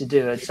right way to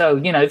do it. So,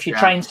 you know, if you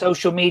train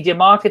social media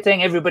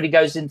marketing, everybody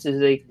goes into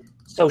the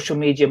social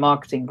media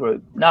marketing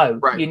group. No,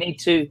 you need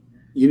to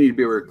be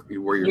where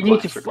you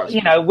need to,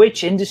 you know,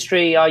 which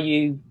industry are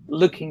you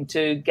looking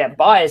to get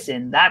buyers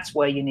in? That's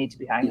where you need to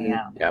be hanging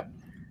out. Yep.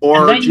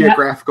 Or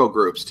geographical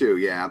groups too.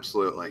 Yeah,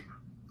 absolutely.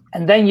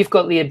 And then you've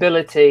got the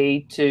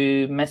ability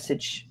to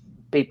message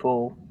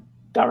people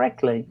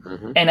directly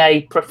in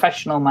a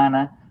professional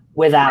manner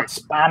without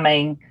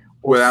spamming.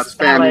 Without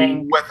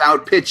spamming,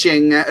 without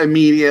pitching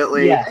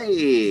immediately. Yeah.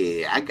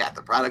 Hey, I got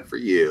the product for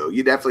you.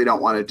 You definitely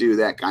don't want to do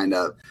that kind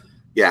of,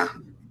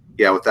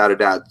 without a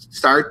doubt.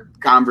 Start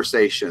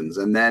conversations,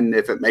 and then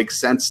if it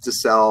makes sense to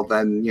sell,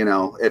 then, you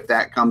know, if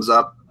that comes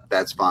up,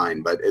 that's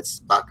fine. But it's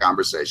about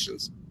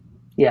conversations.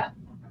 Yeah.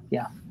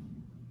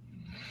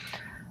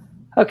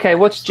 Okay,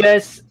 what's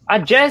Jez?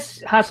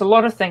 Jez has a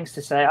lot of things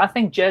to say. I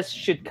think Jez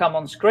should come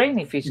on screen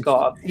if he's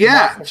got.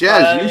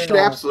 Jez, you should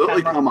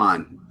absolutely come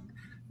on.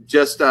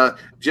 Just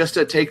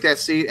to take that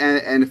seat,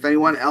 and if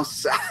anyone else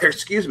is out there,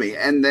 excuse me,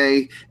 and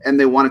they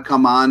want to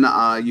come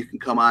on, you can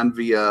come on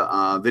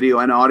via video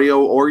and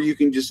audio, or you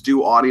can just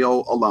do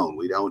audio alone.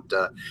 We don't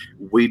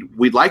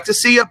we'd like to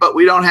see you, but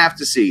we don't have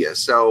to see you.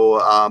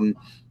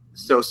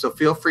 So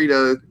feel free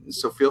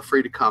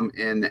to come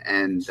in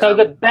and. So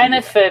the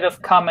benefit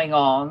of coming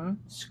on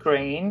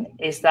screen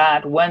is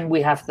that when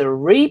we have the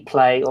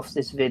replay of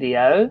this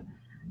video,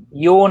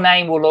 your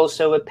name will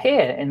also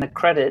appear in the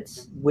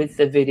credits with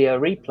the video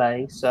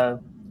replay. So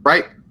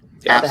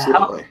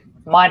absolutely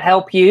might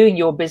help you in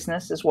your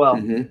business as well.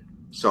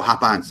 So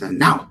hop on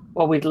now.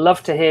 Well, we'd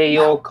love to hear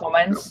your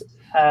comments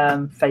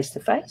face to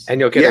face. And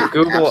you'll get a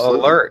Google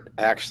alert.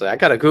 Actually, I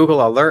got a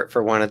Google alert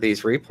for one of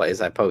these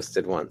replays I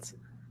posted once.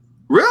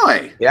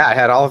 Really? Yeah, I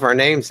had all of our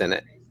names in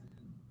it.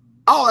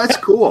 Oh, that's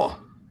cool.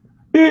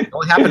 It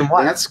only happened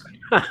once.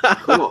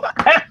 That's cool.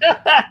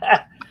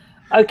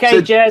 Okay,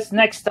 so, Jez,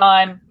 next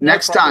time.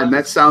 Next time.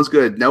 That sounds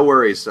good. No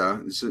worries,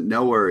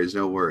 no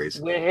worries.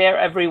 We're here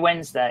every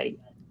Wednesday.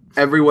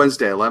 Every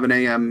Wednesday, 11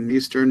 a.m.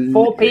 Eastern.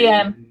 4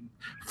 p.m.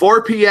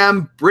 4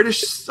 p.m.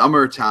 British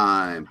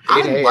summertime.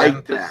 I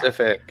like that.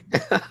 Pacific.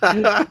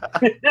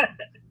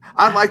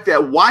 I like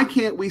that. Why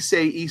can't we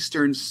say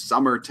Eastern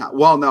summertime?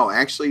 Well, no,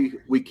 actually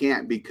we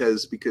can't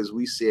because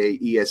we say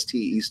EST,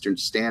 Eastern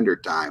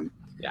Standard Time.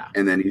 Yeah.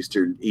 And then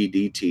Eastern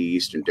EDT,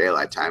 Eastern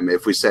Daylight Time.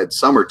 If we said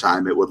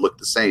summertime, it would look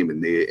the same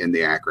in the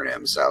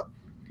acronym. So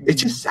it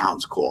just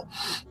sounds cool.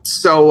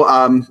 So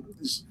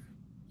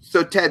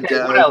Ted,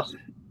 what else?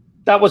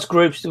 That was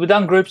groups. We've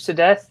done groups to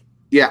death.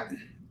 Yeah.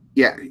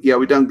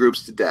 We've done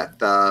groups to death,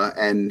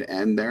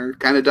 and they're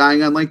kind of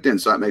dying on LinkedIn,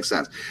 so that makes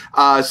sense.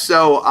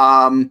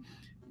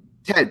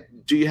 Ted,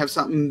 do you have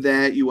something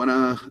that you want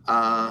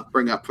to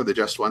bring up for the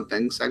Just One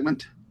Thing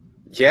segment?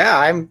 Yeah,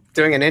 I'm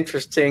doing an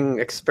interesting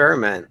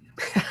experiment.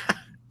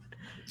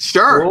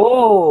 Sure.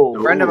 Oh,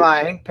 a friend of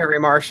mine, Perry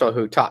Marshall,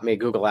 who taught me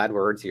Google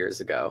AdWords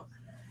years ago,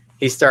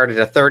 he started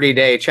a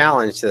 30-day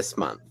challenge this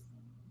month.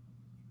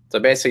 So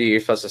basically, you're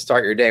supposed to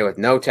start your day with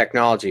no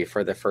technology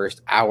for the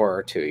first hour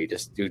or two. You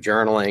just do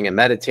journaling and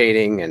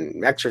meditating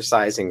and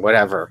exercising,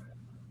 whatever.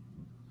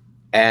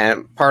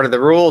 And part of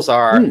the rules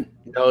are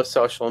no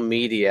social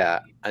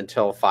media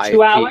until 5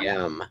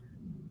 p.m.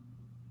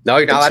 No,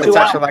 you're not allowed to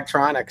touch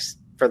electronics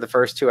for the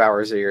first 2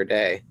 hours of your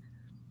day.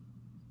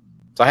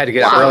 So I had to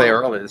get up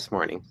early this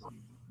morning.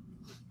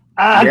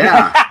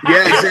 Yeah,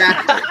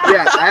 exactly.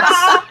 Yeah,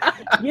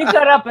 that's. You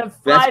got up at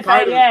 5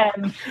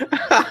 a.m.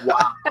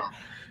 Wow.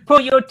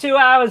 Put your 2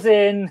 hours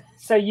in,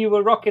 so you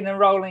were rocking and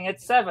rolling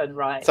at 7,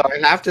 right? So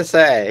I have to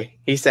say,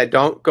 he said,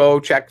 don't go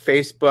check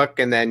Facebook,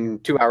 and then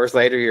 2 hours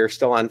later, you're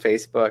still on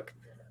Facebook.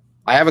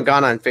 I haven't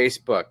gone on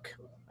Facebook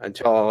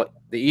until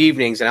the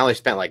evenings, and I only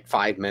spent like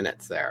 5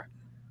 minutes there.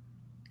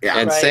 Yeah,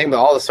 and same with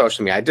all the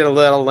social media. I did a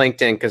little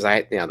LinkedIn because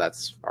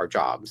that's our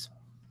jobs.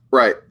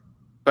 Right.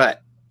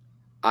 But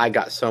I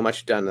got so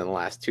much done in the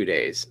last 2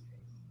 days.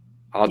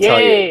 I'll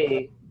tell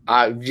you.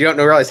 You don't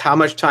realize how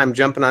much time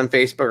jumping on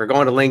Facebook or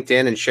going to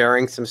LinkedIn and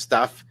sharing some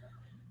stuff.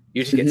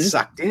 You just get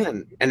sucked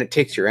in, and it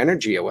takes your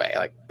energy away.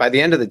 Like by the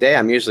end of the day,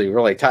 I'm usually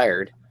really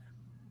tired.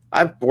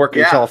 I'm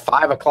working till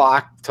 5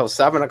 o'clock, till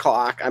 7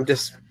 o'clock. I'm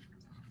just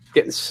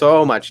getting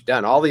so much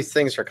done. All these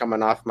things are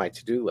coming off my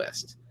to-do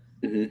list.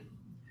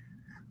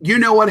 You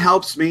know what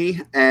helps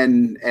me,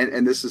 and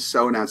this is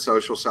so not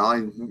social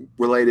selling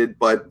related,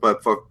 but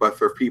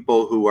for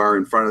people who are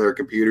in front of their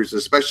computers,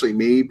 especially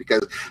me,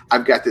 because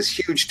I've got this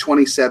huge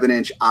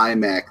 27-inch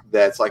iMac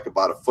that's like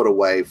about a foot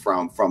away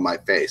from my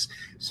face.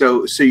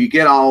 So you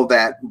get all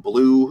that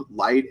blue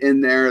light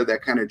in there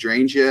that kind of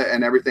drains you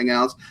and everything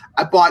else.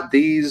 I bought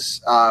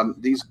these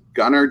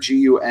Gunnar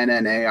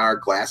GUNNAR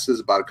glasses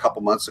about a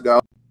couple months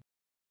ago.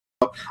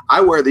 I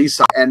wear these,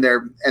 and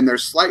they're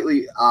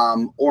slightly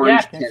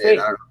orange tinted.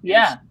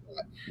 Yeah,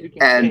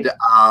 and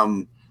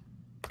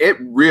It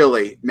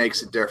really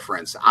makes a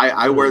difference.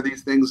 I wear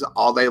these things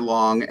all day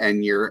long,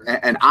 and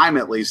I'm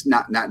at least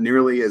not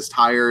nearly as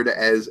tired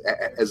as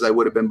I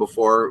would have been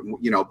before,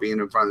 you know, being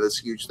in front of this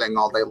huge thing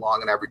all day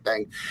long and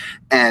everything.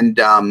 And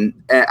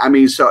I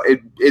mean, so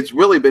it's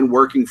really been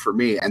working for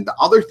me. And the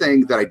other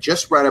thing that I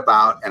just read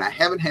about, and I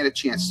haven't had a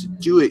chance to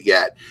do it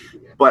yet,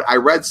 but I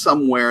read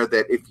somewhere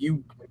that if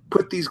you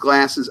put these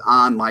glasses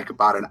on like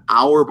about an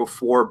hour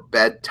before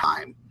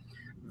bedtime,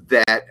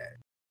 that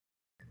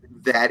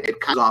it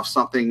cuts off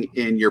something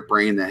in your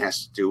brain that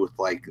has to do with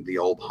like the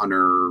old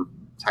hunter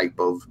type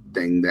of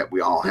thing that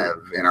we all have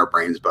in our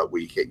brains, but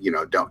we, you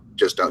know, don't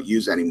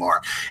use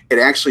anymore. It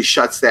actually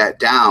shuts that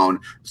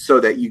down so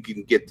that you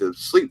can get to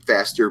sleep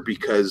faster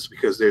because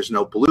there's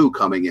no blue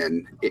coming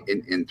in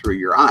through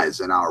your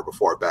eyes an hour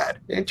before bed.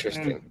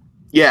 Interesting.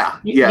 Yeah,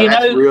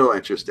 that's real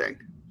interesting.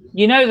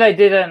 You know, they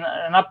did an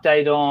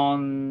update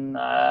on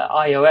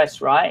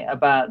iOS, right?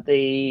 About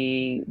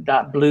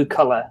that blue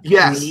color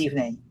in the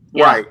evening.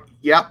 Yeah. Right.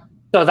 Yep.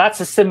 So that's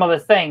a similar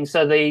thing.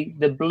 So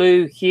the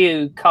blue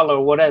hue color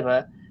or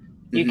whatever,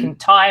 you can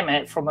time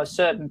it from a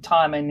certain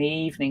time in the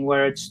evening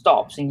where it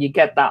stops, and you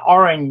get that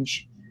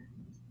orange,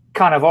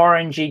 kind of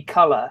orangey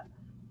color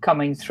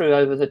coming through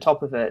over the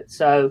top of it.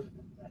 So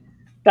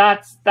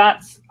that's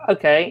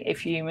okay.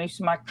 If you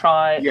might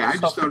try. Yeah, I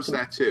just noticed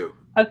that too.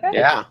 Okay.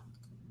 Yeah.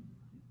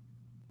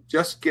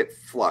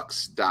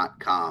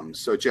 JustGetFlux.com.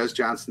 So Jez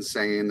Johnson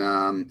saying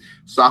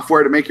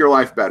software to make your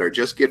life better.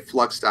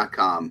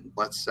 JustGetFlux.com.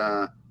 Let's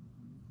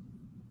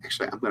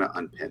actually, I'm going to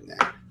unpin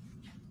that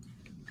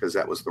because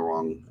that was the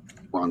wrong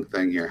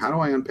thing here. How do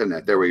I unpin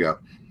that? There we go.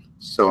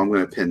 So I'm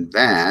going to pin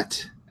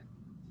that.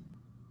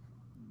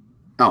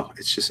 Oh,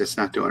 it's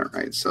not doing it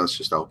right. So let's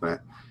just open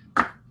it.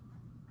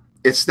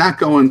 It's not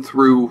going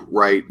through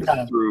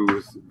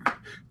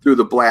through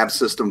the Blab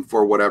system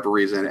for whatever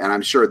reason, and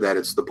I'm sure that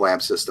it's the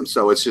Blab system.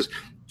 So it's just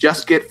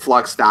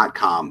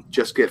getflux.com,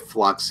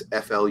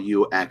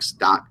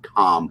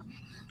 justgetflux.com.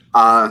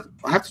 I'll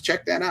have to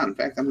check that out. In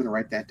fact, I'm going to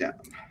write that down.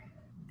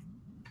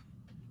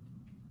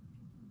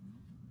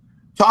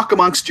 Talk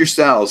amongst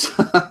yourselves.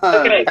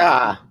 Okay.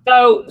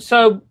 So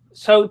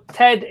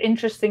Ted,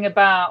 interesting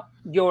about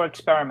your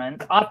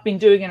experiment. I've been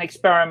doing an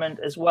experiment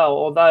as well,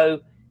 although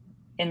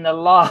in the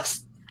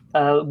last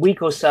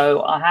week or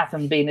so, I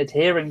haven't been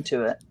adhering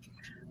to it.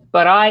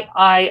 But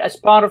I, as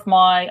part of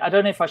my, I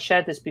don't know if I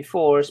shared this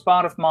before, as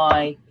part of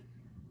my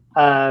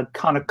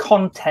kind of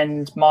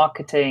content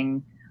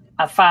marketing,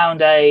 I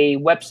found a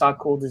website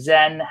called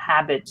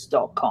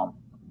zenhabits.com.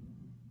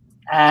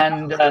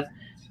 And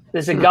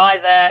there's a guy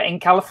there in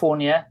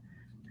California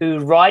who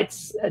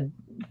writes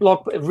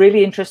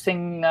really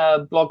interesting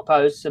blog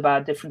posts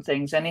about different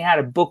things. And he had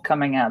a book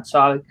coming out.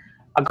 So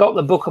I got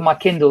the book on my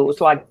Kindle. It was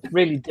like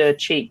really dirt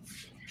cheap.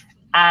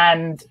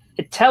 And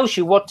it tells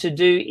you what to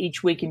do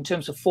each week in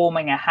terms of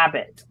forming a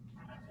habit.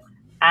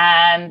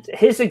 And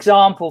his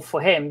example for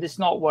him, this is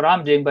not what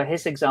I'm doing, but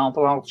his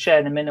example, I'll share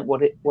in a minute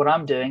what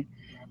I'm doing.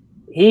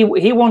 He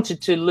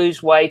wanted to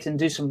lose weight and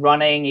do some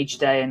running each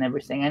day and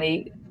everything.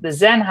 And the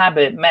Zen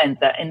habit meant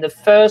that in the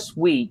first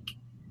week,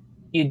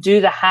 you do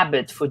the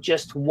habit for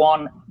just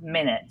 1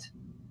 minute,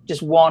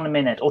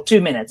 or 2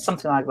 minutes,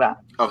 something like that.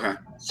 Okay.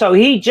 So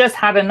he just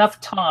had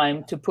enough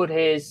time to put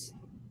his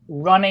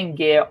running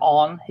gear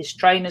on, his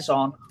trainers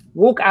on,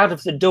 walk out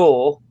of the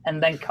door,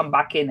 and then come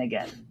back in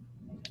again,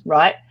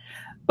 right?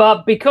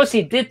 But because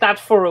he did that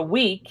for a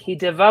week, he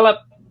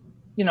developed,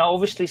 you know,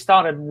 obviously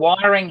started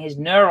wiring his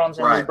neurons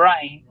in his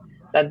brain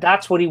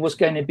that's what he was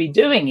going to be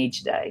doing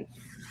each day.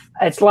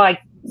 It's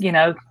like, you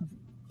know,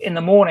 in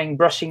the morning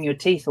brushing your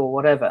teeth or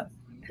whatever.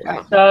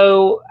 Yeah.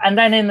 So, and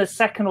then in the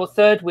second or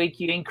third week,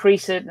 you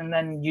increase it and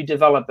then you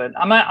develop it.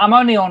 I'm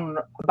only on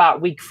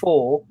about week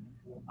 4.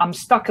 I'm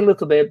stuck a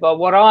little bit, but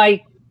what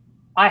I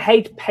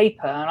hate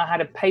paper, and I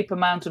had a paper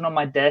mounted on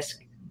my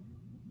desk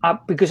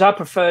because I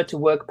prefer to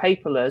work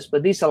paperless,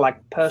 but these are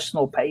like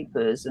personal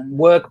papers and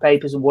work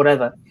papers and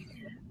whatever.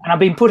 And I've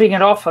been putting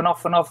it off and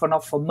off and off and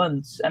off for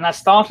months. And I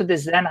started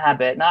this Zen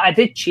habit. Now, I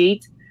did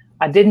cheat.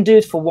 I didn't do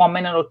it for 1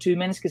 minute or 2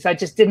 minutes because I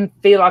just didn't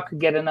feel I could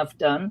get enough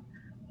done.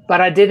 But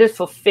I did it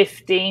for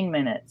 15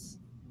 minutes.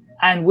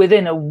 And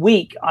within a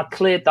week, I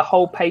cleared the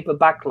whole paper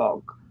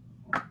backlog.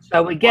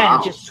 So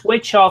again, just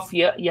switch off.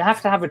 You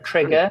have to have a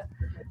trigger.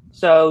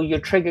 So your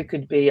trigger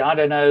could be, I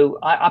don't know,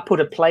 I put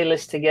a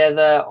playlist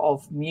together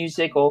of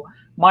music, or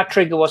my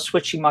trigger was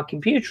switching my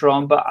computer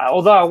on. But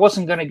although I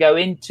wasn't going to go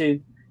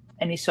into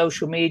any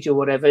social media or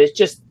whatever, it's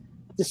just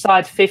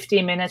decide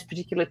 15 minutes,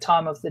 particular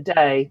time of the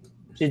day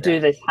to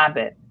do this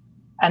habit.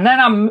 And then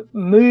I'm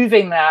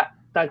moving that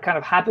kind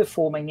of habit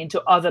forming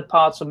into other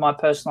parts of my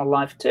personal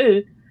life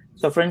too.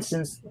 So for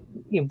instance,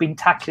 you've been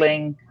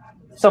tackling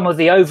some of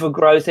the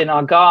overgrowth in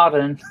our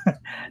garden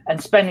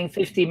and spending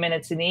 50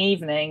 minutes in the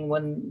evening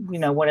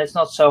when it's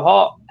not so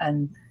hot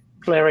and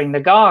clearing the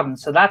garden.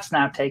 So that's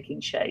now taking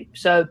shape.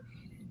 So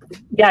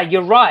yeah,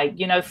 you're right.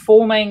 You know,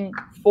 forming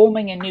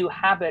a new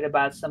habit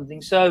about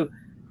something. So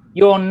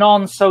your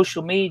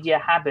non-social media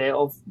habit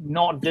of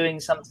not doing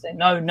something,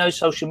 no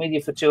social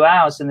media for 2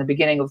 hours in the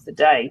beginning of the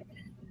day,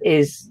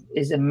 is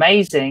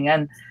amazing.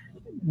 And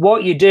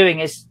what you're doing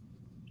is,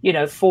 you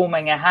know,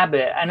 forming a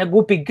habit. And it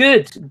would be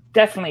good,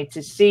 definitely,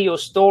 to see your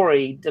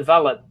story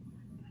develop.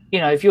 You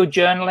know, if you're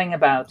journaling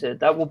about it,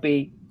 that would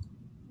be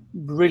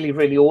really,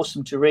 really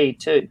awesome to read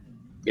too.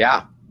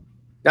 Yeah.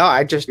 No,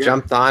 I just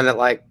jumped on it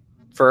like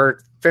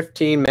for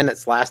 15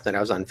 minutes last night. I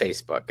was on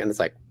Facebook, and it's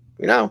like,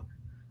 you know,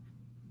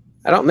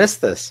 I don't miss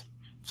this.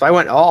 So I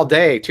went all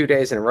day, 2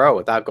 days in a row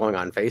without going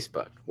on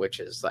Facebook, which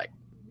is like,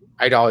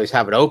 I'd always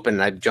have it open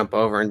and I'd jump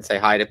over and say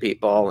hi to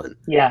people, and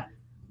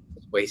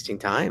wasting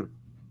time.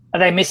 Are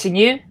they missing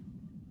you?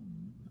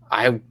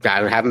 I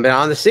haven't been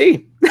on the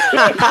sea.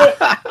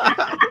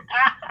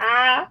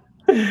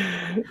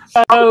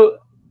 So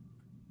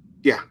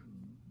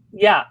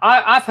yeah,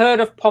 I've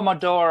heard of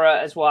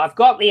Pomodoro as well. I've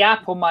got the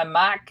app on my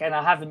Mac and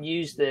I haven't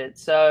used it,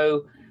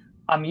 so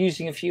I'm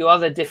using a few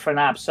other different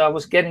apps. So I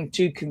was getting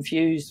too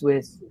confused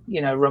with,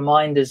 you know,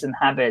 reminders and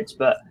habits.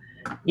 But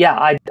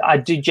yeah, I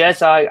do,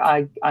 Jez.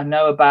 I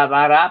know about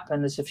that app,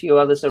 and there's a few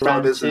others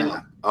around too.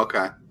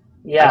 Okay.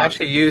 Yeah, I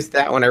actually used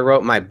that when I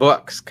wrote my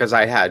books because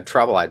I had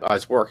trouble. I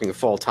was working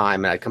full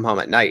time, and I'd come home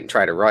at night and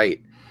try to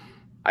write.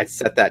 I'd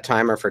set that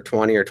timer for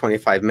 20 or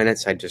 25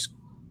 minutes. I'd just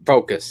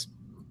focus.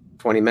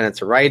 20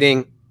 minutes of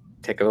writing,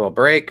 take a little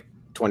break,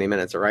 20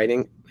 minutes of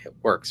writing. It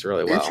works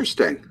really well.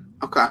 Interesting.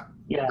 Okay.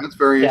 Yeah. That's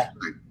very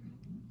interesting.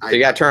 So you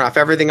got to turn off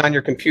everything on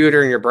your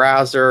computer and your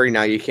browser. You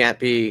know, you can't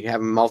be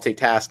having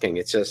multitasking.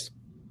 It's just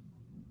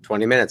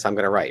 20 minutes. I'm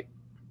going to write.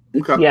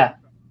 Okay. Yeah.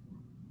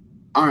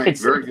 All right.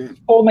 It's very good.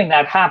 Forming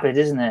that habit,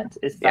 isn't it?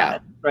 It's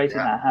that breaking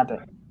that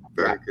habit.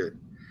 Very good.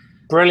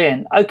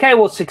 Brilliant. Okay.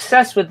 Well,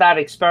 success with that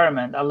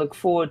experiment. I look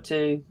forward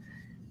to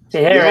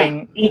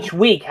hearing each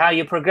week how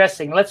you're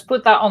progressing. Let's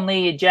put that on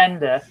the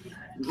agenda.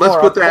 Let's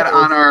put that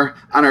on our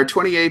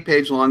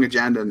 28-page long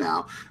agenda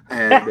now,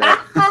 and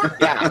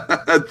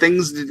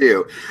things to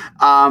do.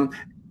 And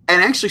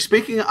actually,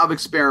 speaking of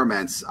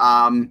experiments,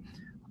 a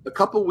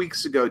couple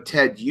weeks ago,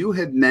 Ted, you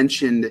had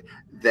mentioned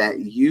that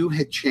you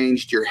had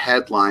changed your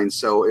headline,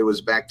 so it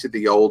was back to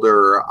the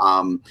older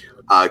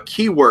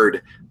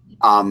keyword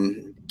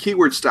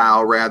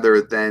style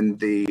rather than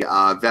the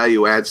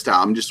value add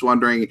style. I'm just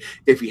wondering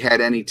if you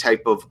had any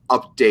type of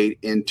update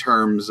in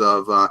terms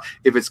of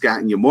if it's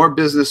gotten you more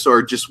business,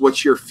 or just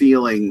what's your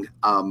feeling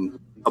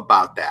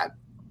about that.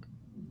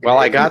 Well,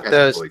 I got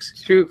those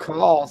 2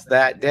 calls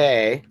that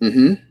day.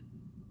 Mm-hmm.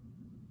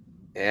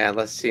 And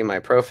let's see my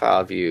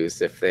profile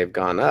views if they've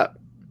gone up.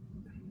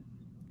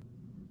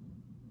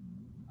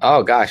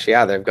 Oh gosh,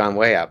 yeah, they've gone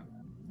way up.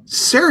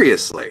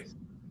 Seriously?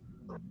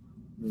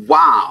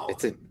 Wow.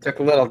 It took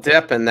a little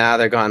dip, and now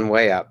they're gone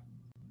way up.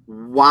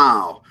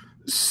 Wow.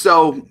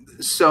 So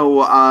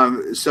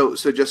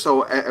just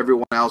so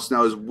everyone else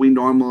knows, we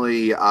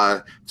normally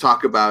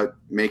talk about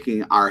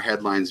making our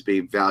headlines be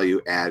value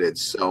added.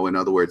 So in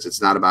other words,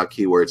 it's not about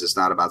keywords. It's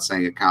not about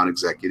saying account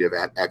executive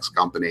at X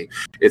company.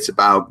 It's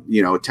about,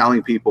 you know,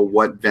 telling people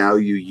what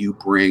value you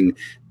bring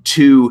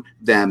to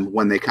them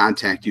when they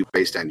contact you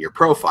based on your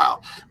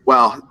profile.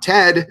 Well,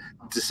 Ted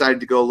decided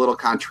to go a little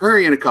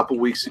contrarian a couple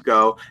weeks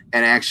ago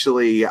and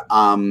actually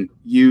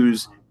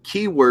use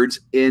keywords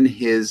in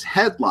his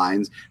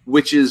headlines,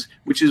 which is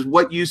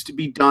what used to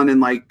be done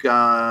in like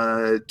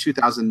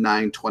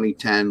 2009,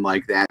 2010,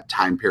 like that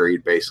time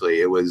period.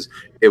 Basically, it was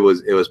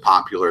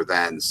popular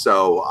then.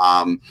 So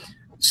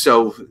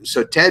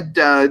Ted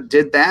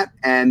did that,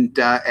 and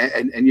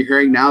you're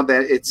hearing now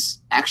that it's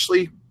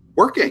actually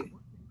working,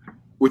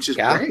 which is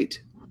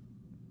great.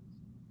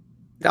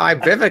 No,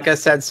 Vivica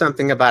said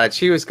something about it.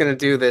 She was going to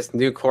do this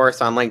new course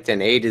on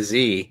LinkedIn, A to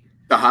Z.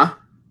 Uh-huh.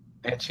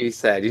 And she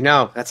said, you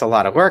know, that's a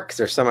lot of work because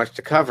there's so much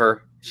to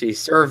cover. She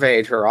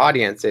surveyed her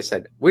audience. They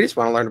said, we just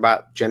want to learn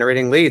about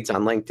generating leads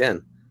on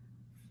LinkedIn.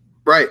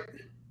 Right.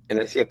 And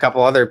I see a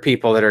couple other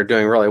people that are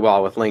doing really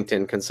well with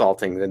LinkedIn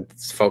consulting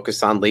that's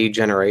focused on lead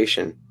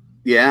generation.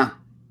 Yeah.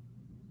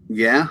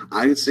 Yeah,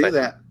 I can see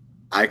that.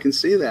 I can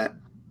see that.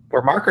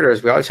 We're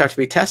marketers. We always have to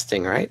be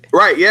testing, right?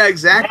 Right. Yeah.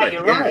 Exactly. Yeah,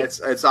 you're right.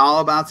 It's all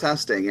about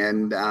testing,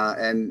 and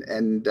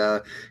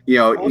you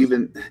know,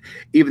 awesome.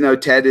 even though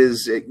Ted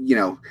is, you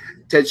know,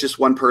 Ted's just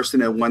one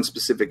person in one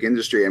specific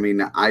industry. I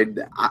mean, I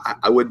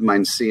wouldn't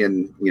mind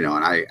seeing, you know,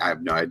 and I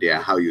have no idea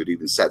how you would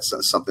even set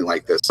something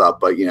like this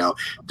up, but, you know,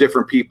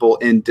 different people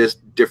in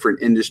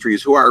different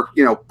industries who are,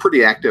 you know,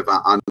 pretty active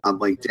on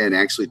LinkedIn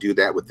actually do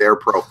that with their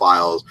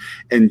profiles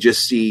and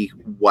just see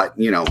what,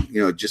 you know,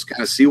 just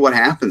kind of see what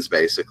happens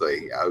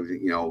basically.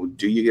 You know,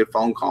 do you get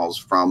phone calls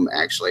from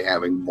actually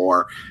having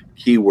more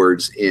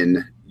keywords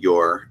in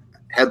your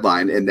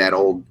headline in that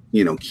old,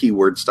 you know,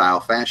 keyword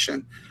style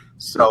fashion?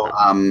 So,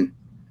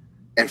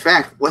 in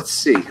fact, let's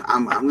see.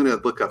 I'm going to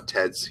look up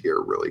Ted's here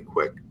really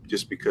quick,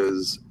 just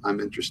because I'm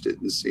interested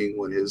in seeing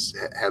what his.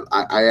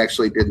 I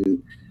actually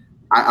didn't.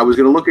 I was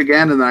going to look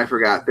again, and then I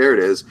forgot. There it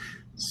is.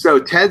 So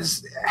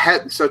Ted's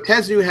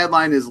new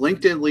headline is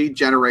LinkedIn lead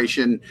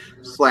generation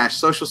 /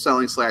 social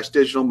selling /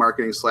 digital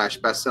marketing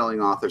 /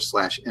 best-selling author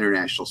 /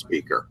 international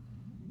speaker.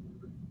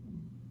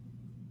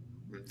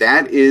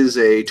 That is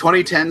a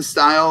 2010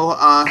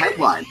 style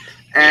headline.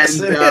 And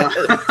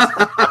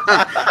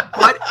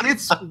but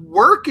it's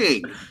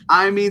working.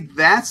 I mean,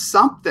 that's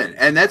something,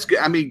 and that's good.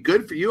 I mean,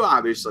 good for you,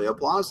 obviously.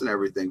 Applause and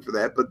everything for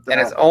that. But and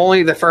it's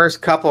only the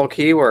first couple of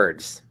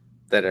keywords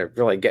that are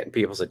really getting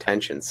people's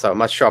attention. So it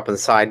must show up in the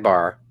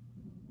sidebar.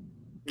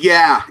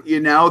 Yeah,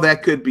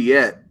 that could be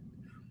it.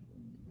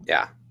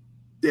 Yeah.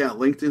 Yeah,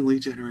 LinkedIn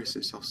lead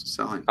generation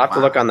selling. I'll have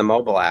to look on the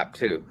mobile app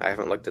too. I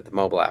haven't looked at the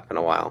mobile app in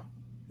a while.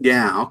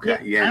 Yeah, okay.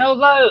 Yeah. And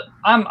although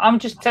I'm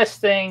just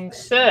testing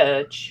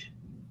search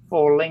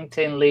for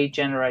LinkedIn lead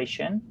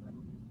generation,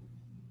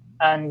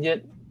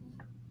 and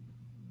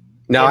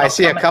I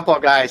see a couple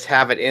of guys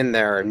have it in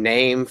their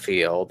name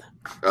field.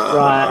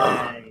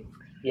 Right.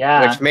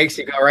 Yeah. Which makes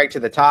you go right to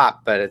the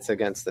top, but it's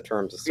against the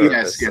terms of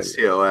service. Yes,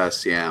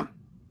 TOS, yeah.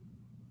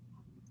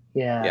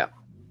 Yeah. Yeah.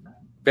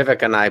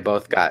 Vivek and I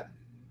both got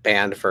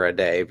banned for a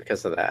day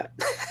because of that.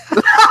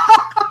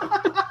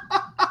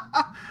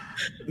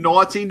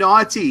 Naughty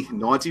boy.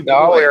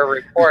 No, we were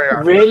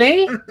reported.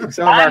 Really?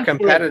 Some of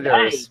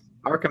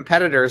our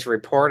competitors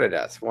reported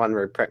us.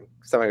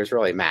 Somebody was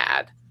really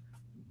mad.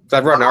 So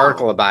I wrote an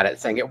article about it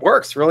saying it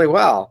works really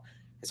well.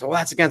 I said, well,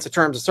 that's against the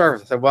terms of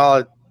service. I said,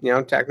 well,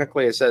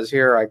 technically it says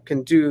here I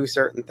can do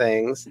certain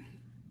things. And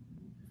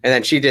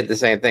then she did the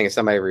same thing.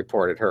 Somebody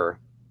reported her.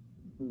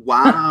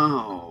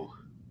 Wow.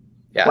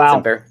 Yeah, it's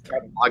embarrassing. Try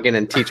to log in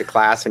and teach a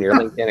class and your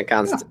LinkedIn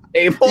account's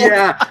disabled.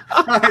 Yeah,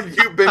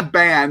 you've been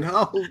banned.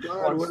 Oh,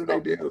 God, what did I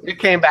do? It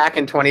came back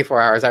in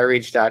 24 hours. I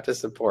reached out to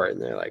support,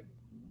 and they're like,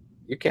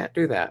 you can't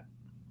do that.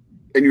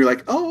 And you're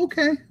like, oh,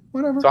 okay,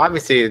 whatever. So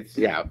obviously,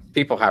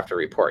 people have to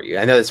report you.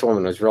 I know this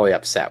woman was really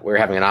upset. We were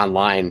having an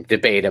online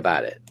debate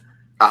about it.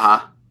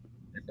 Uh-huh.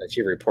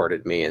 She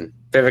reported me, and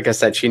Vivica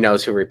said she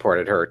knows who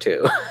reported her,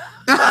 too.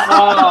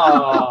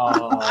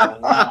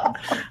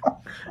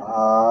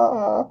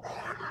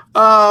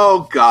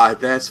 Oh,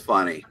 God, that's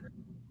funny.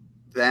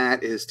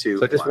 That is too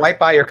So just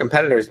wipe out your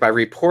competitors by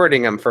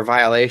reporting them for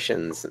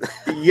violations. Is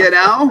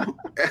that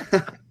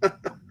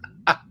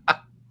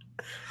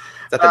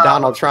the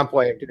Donald Trump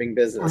way of doing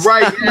business?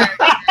 Right.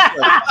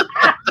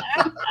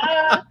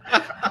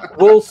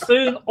 We'll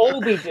soon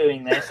all be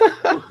doing this.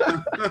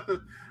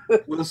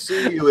 We'll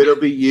see you. It'll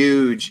be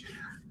huge.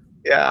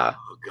 Yeah.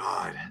 Oh,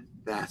 God,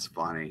 that's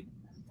funny.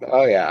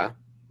 Oh, yeah.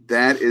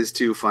 That is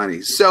too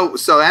funny. So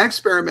that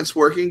experiment's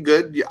working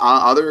good.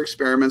 Other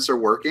experiments are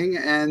working,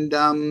 and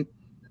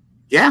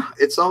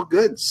it's all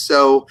good.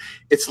 So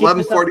it's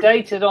 11:40.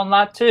 Updated on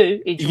that too.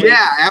 Each week.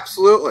 Yeah,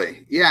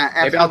 absolutely. Yeah,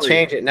 absolutely. Maybe I'll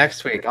change it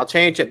next week. I'll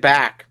change it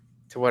back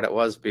to what it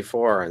was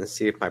before and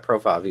see if my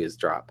profile views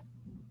drop.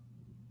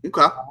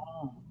 Okay.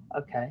 Oh,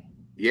 okay.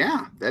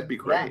 Yeah, that'd be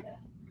great.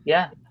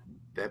 Yeah.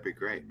 That'd be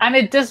great. And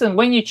it doesn't,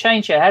 when you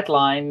change your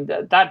headline,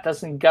 that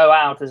doesn't go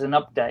out as an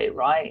update,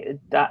 right?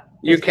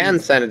 You can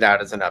send it out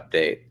as an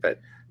update, but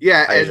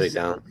I usually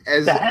don't.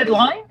 As the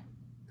headline?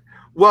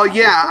 Well,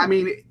 yeah. I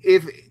mean,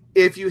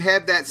 if you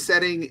have that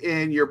setting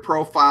in your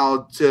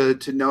profile to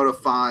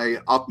notify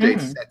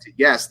updates set to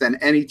yes, then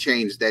any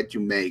change that you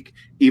make,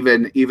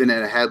 even in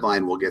a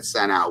headline, will get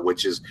sent out.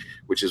 Which is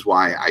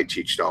why I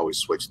teach to always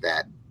switch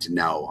that to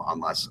no,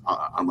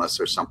 unless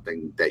there's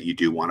something that you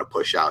do want to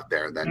push out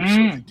there. Then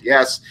switch it to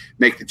yes,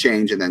 make the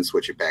change, and then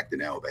switch it back to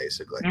no.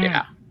 Basically,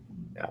 yeah.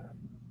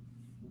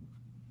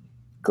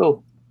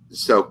 Cool.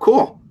 So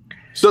cool.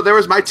 So there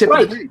was my tip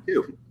of the day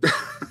too.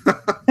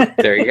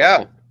 There you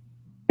go.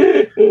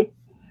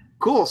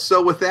 Cool.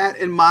 So with that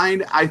in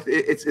mind,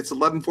 it's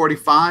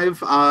 11:45.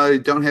 I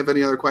don't have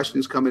any other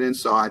questions coming in,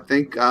 so I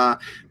think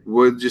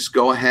we'll just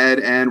go ahead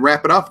and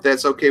wrap it up. If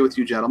that's okay with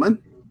you,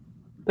 gentlemen.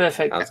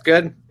 Perfect. Sounds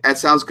good. That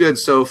sounds good.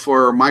 So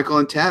for Michael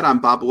and Ted, I'm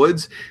Bob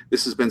Woods.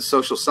 This has been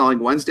Social Selling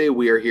Wednesday.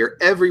 We are here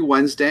every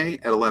Wednesday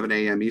at 11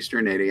 a.m.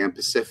 Eastern, 8 a.m.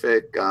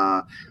 Pacific,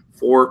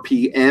 4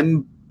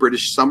 p.m.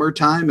 British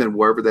summertime, and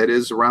wherever that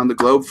is around the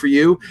globe for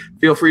you.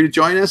 Feel free to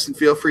join us, and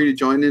feel free to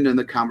join in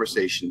the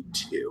conversation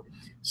too.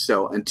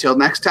 So until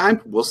next time,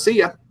 we'll see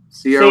ya.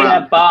 See you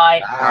around.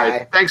 Bye. All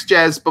right. Thanks,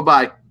 Jez.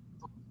 Bye-bye.